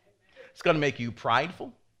one. It's going to make you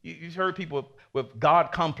prideful. You've heard people with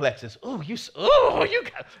God complexes.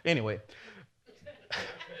 Anyway.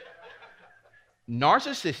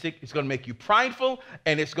 Narcissistic is going to make you prideful,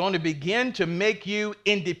 and it's going to begin to make you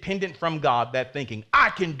independent from God, that thinking, I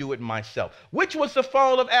can do it myself, which was the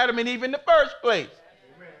fall of Adam and Eve in the first place.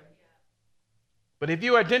 Amen. But if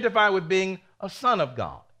you identify with being a son of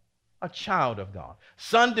God, a child of God,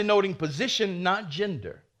 son denoting position, not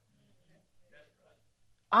gender.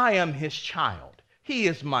 I am his child. He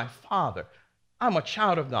is my father. I'm a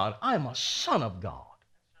child of God. I'm a son of God.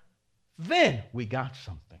 Then we got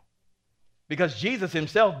something. Because Jesus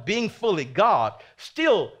himself, being fully God,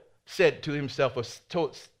 still said to himself or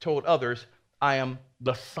told others, I am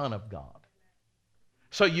the Son of God.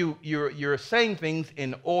 So you're saying things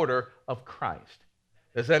in order of Christ.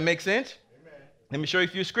 Does that make sense? Amen. Let me show you a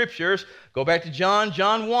few scriptures. Go back to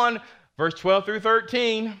John 1, verse 12 through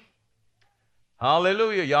 13.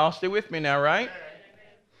 Hallelujah. Y'all stay with me now, right? Amen.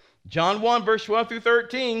 John 1, verse 12 through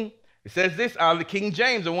 13. It says this out of the King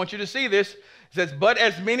James. I want you to see this. It says, but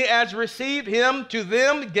as many as received him, to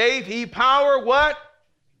them gave he power, what?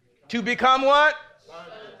 To become what?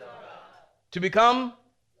 To become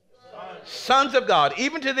sons of God,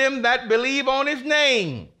 even to them that believe on his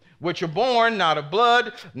name, which are born not of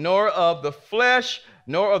blood, nor of the flesh,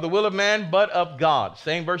 nor of the will of man, but of God.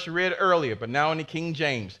 Same verse you read earlier, but now in the King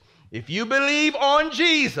James. If you believe on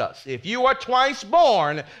Jesus, if you are twice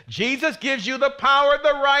born, Jesus gives you the power,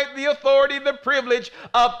 the right, the authority, the privilege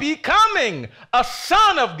of becoming a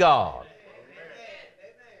son of God.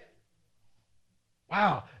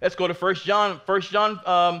 Wow. Let's go to 1 John 3.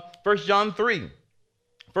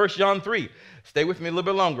 1 John 3. Stay with me a little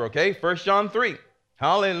bit longer, okay? 1 John 3.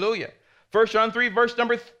 Hallelujah. 1 John 3, verse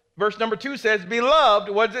number 2 says, beloved,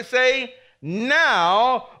 what does it say?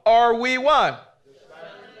 Now are we what?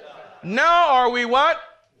 Now are we what?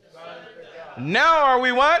 Now are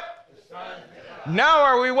we what? Now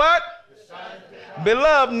are we what?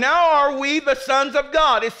 Beloved, now are we the sons of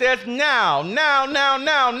God. It says now. Now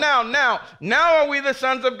are we the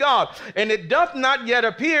sons of God. And it doth not yet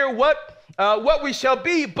appear what we shall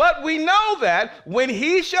be, but we know that when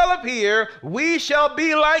he shall appear, we shall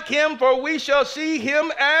be like him, for we shall see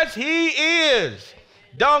him as he is.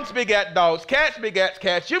 Dogs begat dogs, cats begat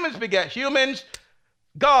cats, humans begat humans.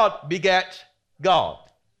 God begat God.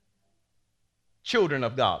 Children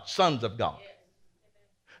of God, sons of God.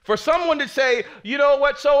 For someone to say, you know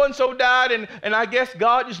what, so-and-so died, and I guess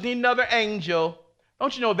God just need another angel.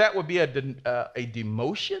 Don't you know that would be a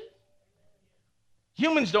demotion?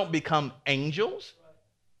 Humans don't become angels.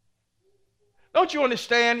 Don't you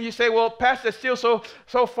understand? You say, well, Pastor, that's still so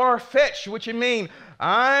far-fetched. What you mean?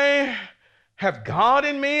 I have God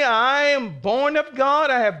in me. I am born of God.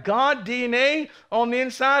 I have God DNA on the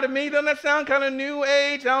inside of me. Doesn't that sound kind of new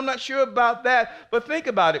age? I'm not sure about that. But think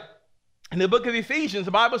about it. In the book of Ephesians,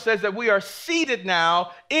 the Bible says that we are seated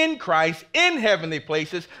now in Christ in heavenly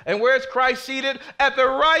places. And where is Christ seated? At the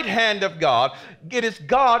right hand of God. It is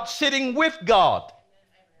God sitting with God.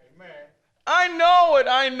 Amen. I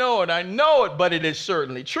know it, but it is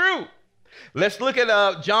certainly true. Let's look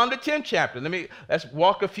at John the 10th chapter. Let's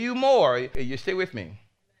walk a few more. You stay with me.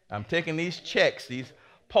 I'm taking these checks, these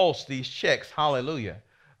checks. Hallelujah.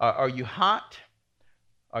 Are you hot?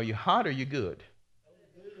 Are you hot or are you good?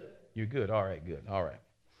 You're good. All right, good. All right.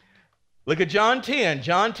 Look at John 10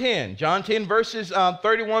 verses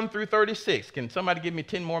 31 through 36. Can somebody give me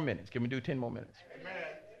 10 more minutes? Can we do 10 more minutes? Amen.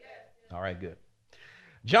 All right, good.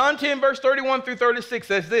 John 10 verse 31 through 36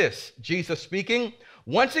 says this, Jesus speaking,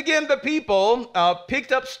 once again the people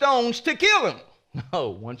picked up stones to kill him.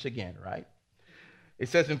 Oh, once again, right? It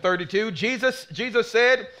says in 32, Jesus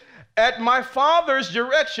said, at my Father's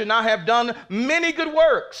direction I have done many good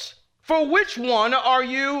works. For which one are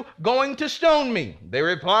you going to stone me? They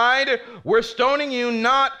replied, we're stoning you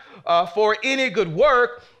not for any good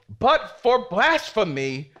work, but for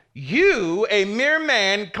blasphemy. You, a mere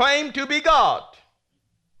man, claim to be God.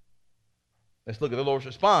 Let's look at the Lord's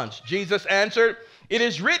response. Jesus answered, it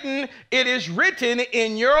is written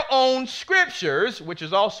in your own scriptures, which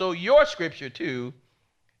is also your scripture too.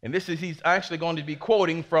 And he's actually going to be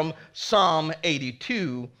quoting from Psalm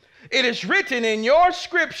 82. It is written in your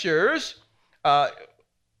scriptures, one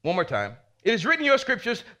more time. It is written in your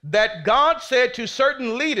scriptures that God said to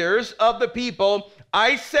certain leaders of the people,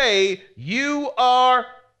 I say, you are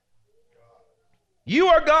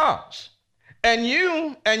gods. And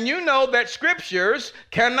you know that scriptures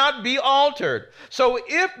cannot be altered. So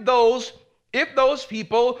if those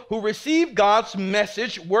people who received God's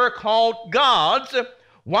message were called gods,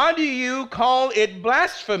 why do you call it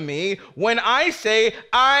blasphemy when I say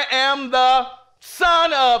I am the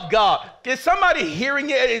Son of God? Is somebody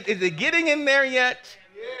hearing it? Is it getting in there yet?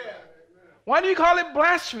 Yeah. Why do you call it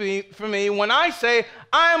blasphemy for me when I say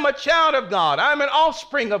I am a child of God? I am an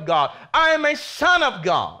offspring of God. I am a son of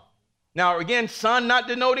God. Now, again, son not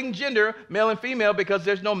denoting gender, male and female, because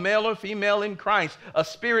there's no male or female in Christ. A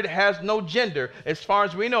spirit has no gender. As far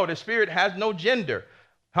as we know, the spirit has no gender.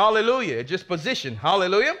 Hallelujah. It's just position.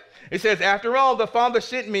 Hallelujah. It says, after all, the Father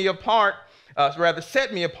set me apart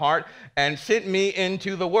and sent me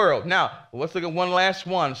into the world. Now, let's look at one last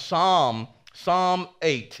one. Psalm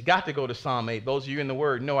 8. Got to go to Psalm 8. Those of you in the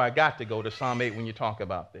Word know I got to go to Psalm 8 when you talk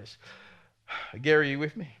about this. Gary, you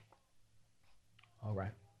with me? All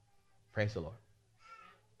right. Praise the Lord.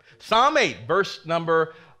 Psalm 8, verse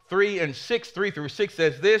number 3 through 6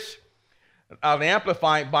 says this. The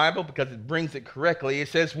Amplified Bible, because it brings it correctly. It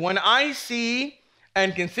says, when I see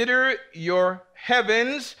and consider your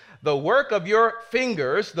heavens, the work of your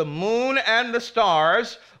fingers, the moon and the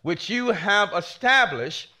stars, which you have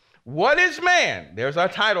established, what is man? There's our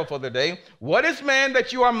title for the day. What is man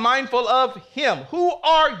that you are mindful of him? Who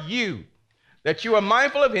are you that you are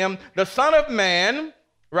mindful of him? The Son of Man,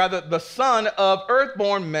 rather the son of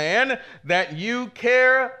earthborn man, that you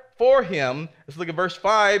care for him. Let's look at verse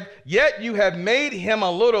 5. Yet you have made him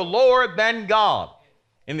a little lower than God.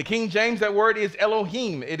 In the King James, that word is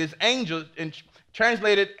Elohim. It is angels, and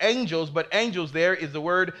translated angels, but angels there is the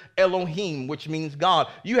word Elohim, which means God.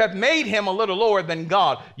 You have made him a little lower than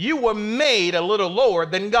God. You were made a little lower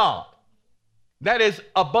than God. That is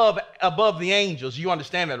above the angels. You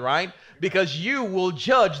understand that, right? Because you will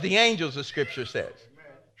judge the angels, the scripture says.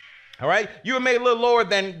 All right, you were made a little lower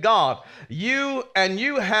than God. You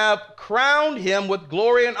have crowned him with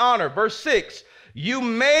glory and honor. Verse 6, you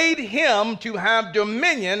made him to have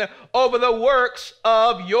dominion over the works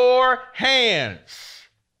of your hands.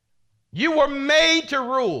 You were made to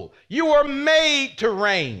rule. You were made to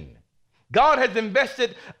reign. God has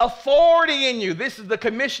invested authority in you. This is the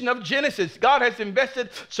commission of Genesis. God has invested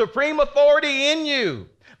supreme authority in you.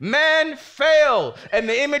 Man fell and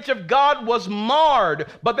the image of God was marred,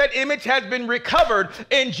 but that image has been recovered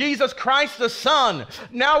in Jesus Christ the Son.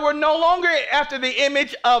 Now we're no longer after the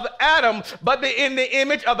image of Adam, but in the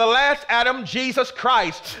image of the last Adam, Jesus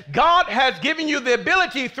Christ. God has given you the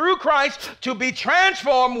ability through Christ to be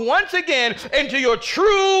transformed once again into your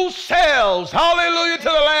true selves. Hallelujah to the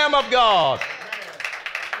Lamb of God.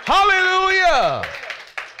 Hallelujah.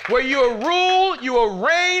 where you will rule, you will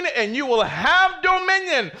reign, and you will have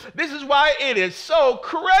dominion. This is why it is so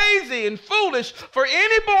crazy and foolish for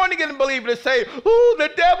any born-again believer to say, "Oh, the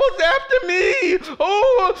devil's after me.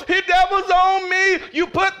 Oh, the devil's on me." You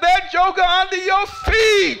put that joker under your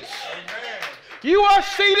feet. You are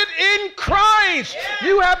seated in Christ.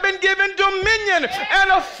 You have been given dominion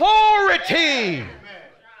and authority.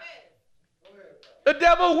 The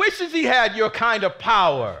devil wishes he had your kind of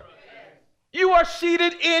power. You are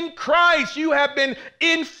seated in Christ. You have been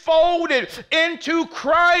enfolded into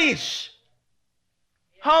Christ.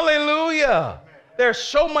 Hallelujah. There's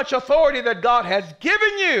so much authority that God has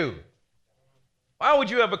given you. Why would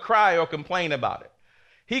you ever cry or complain about it?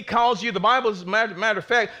 He calls you, the Bible, as a matter of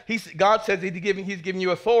fact, God says he's giving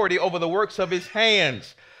you authority over the works of his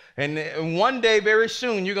hands. And one day, very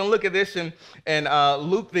soon, you're going to look at this in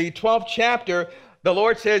Luke, the 12th chapter. The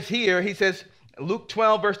Lord says here, he says, Luke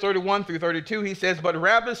 12, verse 31 through 32, he says, "But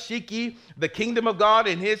rather seek ye the kingdom of God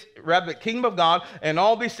and the kingdom of God, and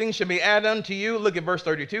all these things shall be added unto you." Look at verse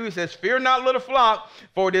 32. He says, "Fear not, little flock,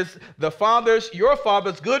 for it is your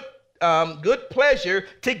Father's good pleasure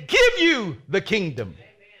to give you the kingdom."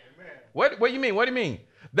 Amen. What do you mean? What do you mean?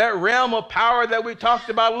 That realm of power that we talked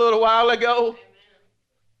about a little while ago,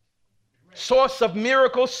 source of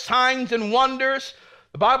miracles, signs, and wonders.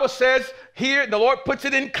 The Bible says here, the Lord puts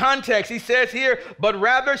it in context. He says here, "But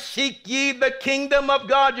rather seek ye the kingdom of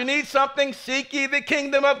God." You need something? Seek ye the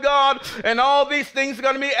kingdom of God, and all these things are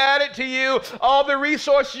going to be added to you. All the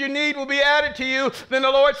resources you need will be added to you. Then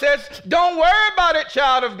the Lord says, don't worry about it,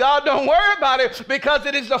 child of God. Don't worry about it, because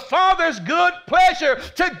it is the Father's good pleasure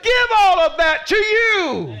to give all of that to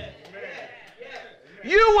you.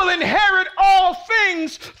 You will inherit all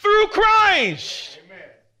things through Christ.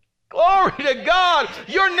 Glory to God.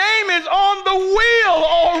 Your name is on the wheel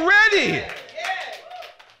already.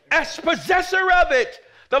 As possessor of it,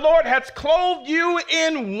 the Lord has clothed you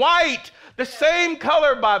in white. The same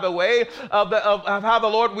color, by the way, of how the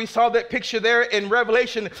Lord, we saw that picture there in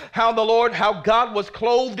Revelation, how God was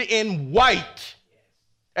clothed in white.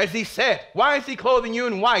 As he said, why is he clothing you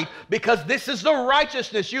in white? Because this is the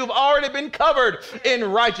righteousness. You've already been covered in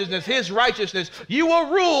righteousness, his righteousness. You will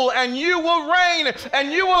rule and you will reign and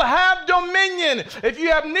you will have dominion. If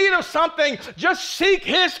you have need of something, just seek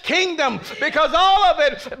his kingdom, because all of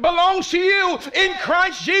it belongs to you in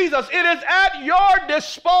Christ Jesus. It is at your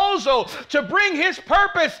disposal to bring his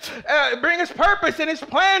purpose and his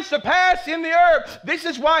plans to pass in the earth. This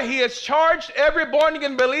is why he has charged every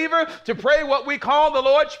born-again believer to pray what we call the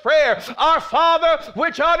Lord's Prayer. "Our Father,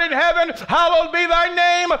 which art in heaven, hallowed be thy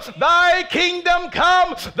name. Thy kingdom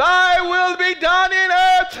come. Thy will be done in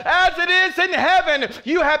earth as it is in heaven."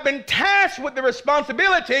 You have been tasked with the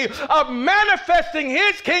responsibility of manifesting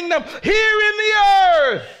his kingdom here in the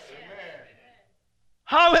earth. Amen.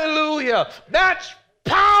 Hallelujah. That's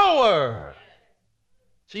power.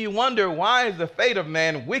 So you wonder, why is the fate of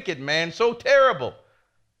man, wicked man, so terrible?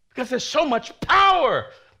 Because there's so much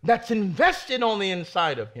power that's invested on the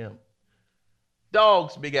inside of him.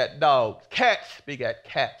 Dogs begat dogs. Cats begat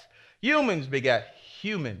cats. Humans begat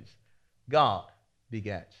humans. God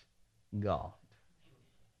begat God.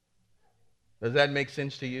 Does that make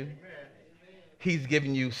sense to you? Amen. He's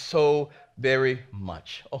given you so very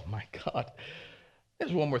much. Oh my God.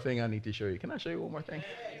 There's one more thing I need to show you. Can I show you one more thing?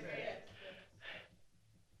 Amen.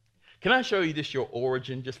 Can I show you just your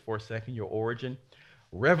origin, just for a second, your origin?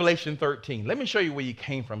 Revelation 13. Let me show you where you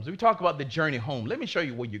came from. So we talk about the journey home. Let me show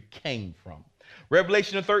you where you came from.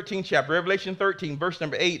 Revelation, the 13th chapter, Revelation 13, verse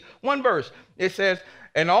number 8, one verse. It says,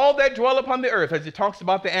 "And all that dwell upon the earth," as it talks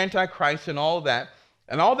about the Antichrist and all that,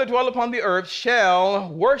 "and all that dwell upon the earth shall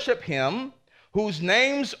worship him, whose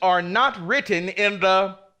names are not written in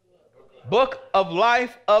the book of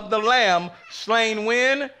life of the Lamb, slain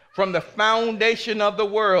when? From the foundation of the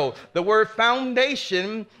world." The word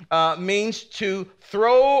foundation means to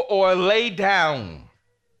throw or lay down.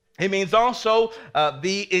 It means also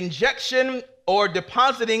the injection or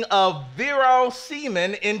depositing of virile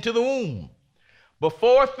semen into the womb.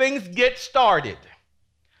 Before things get started,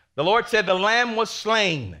 the Lord said the Lamb was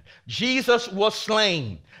slain. Jesus was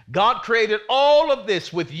slain. God created all of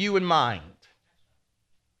this with you in mind.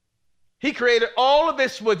 He created all of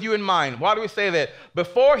this with you in mind. Why do we say that?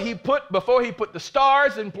 Before he put the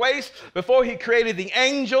stars in place, before he created the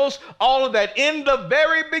angels, all of that in the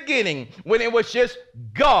very beginning, when it was just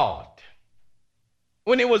God,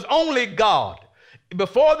 when it was only God,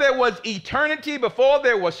 before there was eternity, before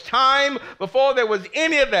there was time, before there was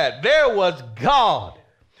any of that, there was God.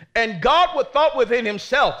 And God would thought within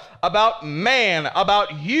himself about man,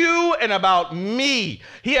 about you, and about me.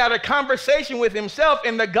 He had a conversation with himself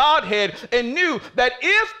in the Godhead and knew that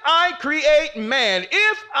if I create man,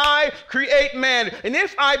 and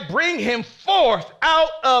if I bring him forth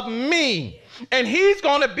out of me, and he's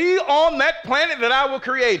going to be on that planet that I will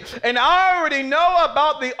create. And I already know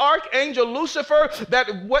about the archangel Lucifer,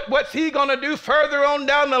 that what's he going to do further on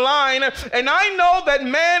down the line. And I know that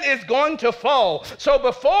man is going to fall. So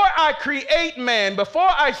before I create man, before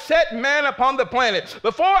I set man upon the planet,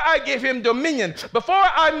 before I give him dominion, before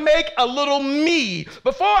I make a little me,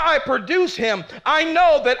 before I produce him, I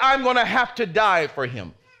know that I'm going to have to die for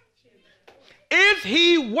him. Is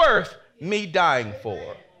he worth me dying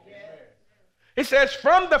for? It says,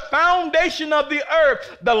 from the foundation of the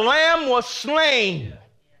earth, the Lamb was slain.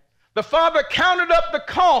 The Father counted up the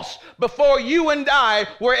cost before you and I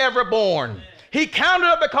were ever born. He counted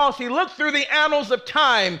up the cost. He looked through the annals of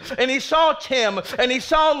time, and he saw Tim, and he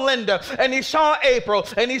saw Linda, and he saw April,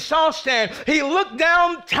 and he saw Stan. He looked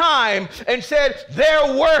down time and said,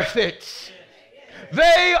 they're worth it.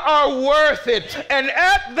 They are worth it. And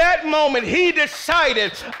at that moment, he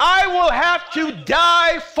decided, I will have to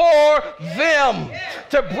die for them,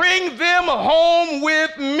 to bring them home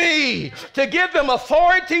with me, to give them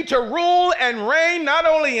authority to rule and reign, not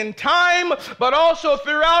only in time, but also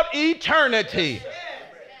throughout eternity.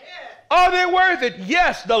 Are they worth it?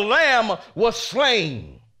 Yes, the Lamb was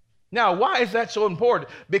slain. Now, why is that so important?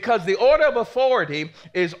 Because the order of authority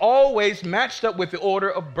is always matched up with the order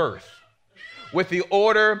of birth, with the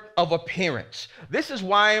order of appearance. This is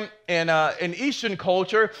why in Eastern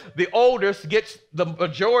culture, the oldest gets the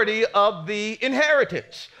majority of the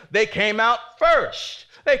inheritance. They came out first.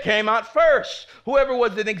 They came out first. Whoever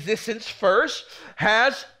was in existence first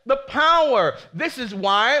has the power. This is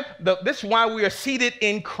why we are seated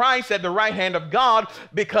in Christ at the right hand of God,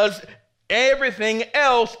 because everything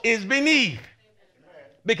else is beneath.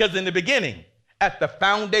 Because in the beginning, at the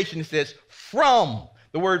foundation, it says from.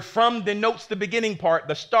 The word from denotes the beginning part,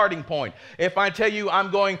 the starting point. If I tell you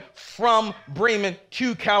I'm going from Bremen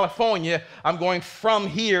to California, I'm going from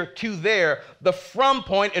here to there. The from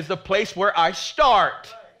point is the place where I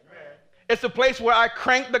start. It's the place where I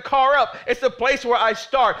crank the car up. It's the place where I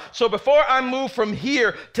start. So before I move from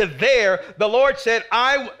here to there, the Lord said,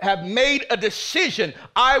 I have made a decision.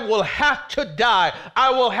 I will have to die.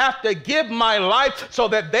 I will have to give my life so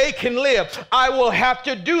that they can live. I will have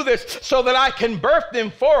to do this so that I can birth them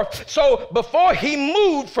forth. So before he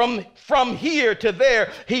moved from here to there,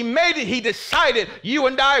 he decided you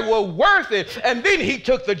and I were worth it. And then he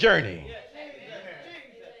took the journey.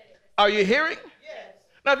 Are you hearing?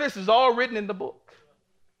 Now, this is all written in the book.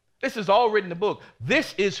 This is all written in the book.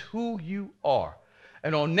 This is who you are.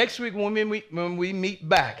 And on next week when we meet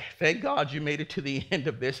back, thank God you made it to the end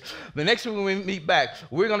of this. The next week when we meet back,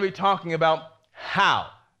 we're going to be talking about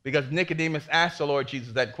how. Because Nicodemus asked the Lord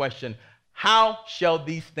Jesus that question, how shall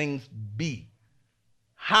these things be?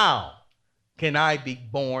 How can I be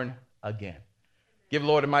born again? Give the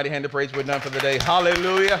Lord a mighty hand of praise. We're done for the day.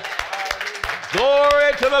 Hallelujah.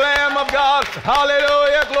 Glory to the Lamb of God.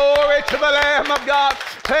 Hallelujah. Glory to the Lamb of God.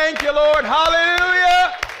 Thank you, Lord.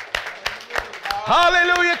 Hallelujah.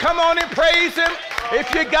 Hallelujah. Come on and praise him.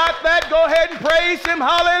 If you got that, go ahead and praise him.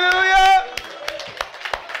 Hallelujah.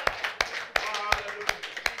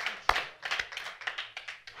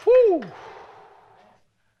 Whew.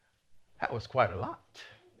 That was quite a lot.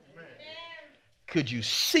 Could you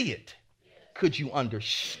see it? Could you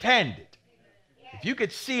understand it? If you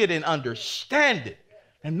could see it and understand it,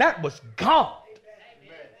 and that was God.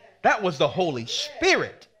 That was the Holy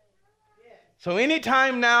Spirit. So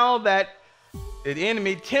anytime now that the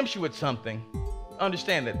enemy tempts you with something,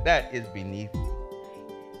 understand that that is beneath you.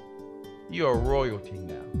 You are royalty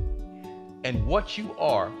now. And what you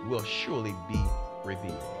are will surely be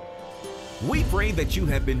revealed. We pray that you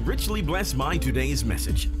have been richly blessed by today's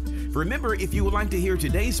message. Remember, if you would like to hear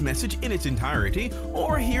today's message in its entirety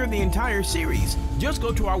or hear the entire series, just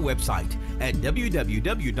go to our website at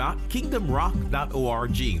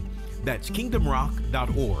www.kingdomrock.org. That's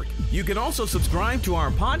kingdomrock.org. You can also subscribe to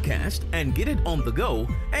our podcast and get it on the go.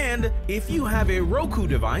 And if you have a Roku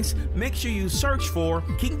device, make sure you search for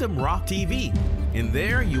Kingdom Rock TV. In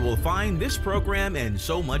there, you will find this program and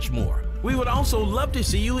so much more. We would also love to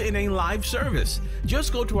see you in a live service.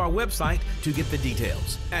 Just go to our website to get the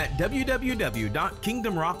details at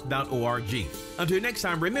www.kingdomrock.org. Until next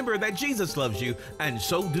time, remember that Jesus loves you, and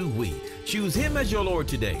so do we. Choose him as your Lord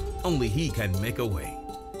today. Only he can make a way.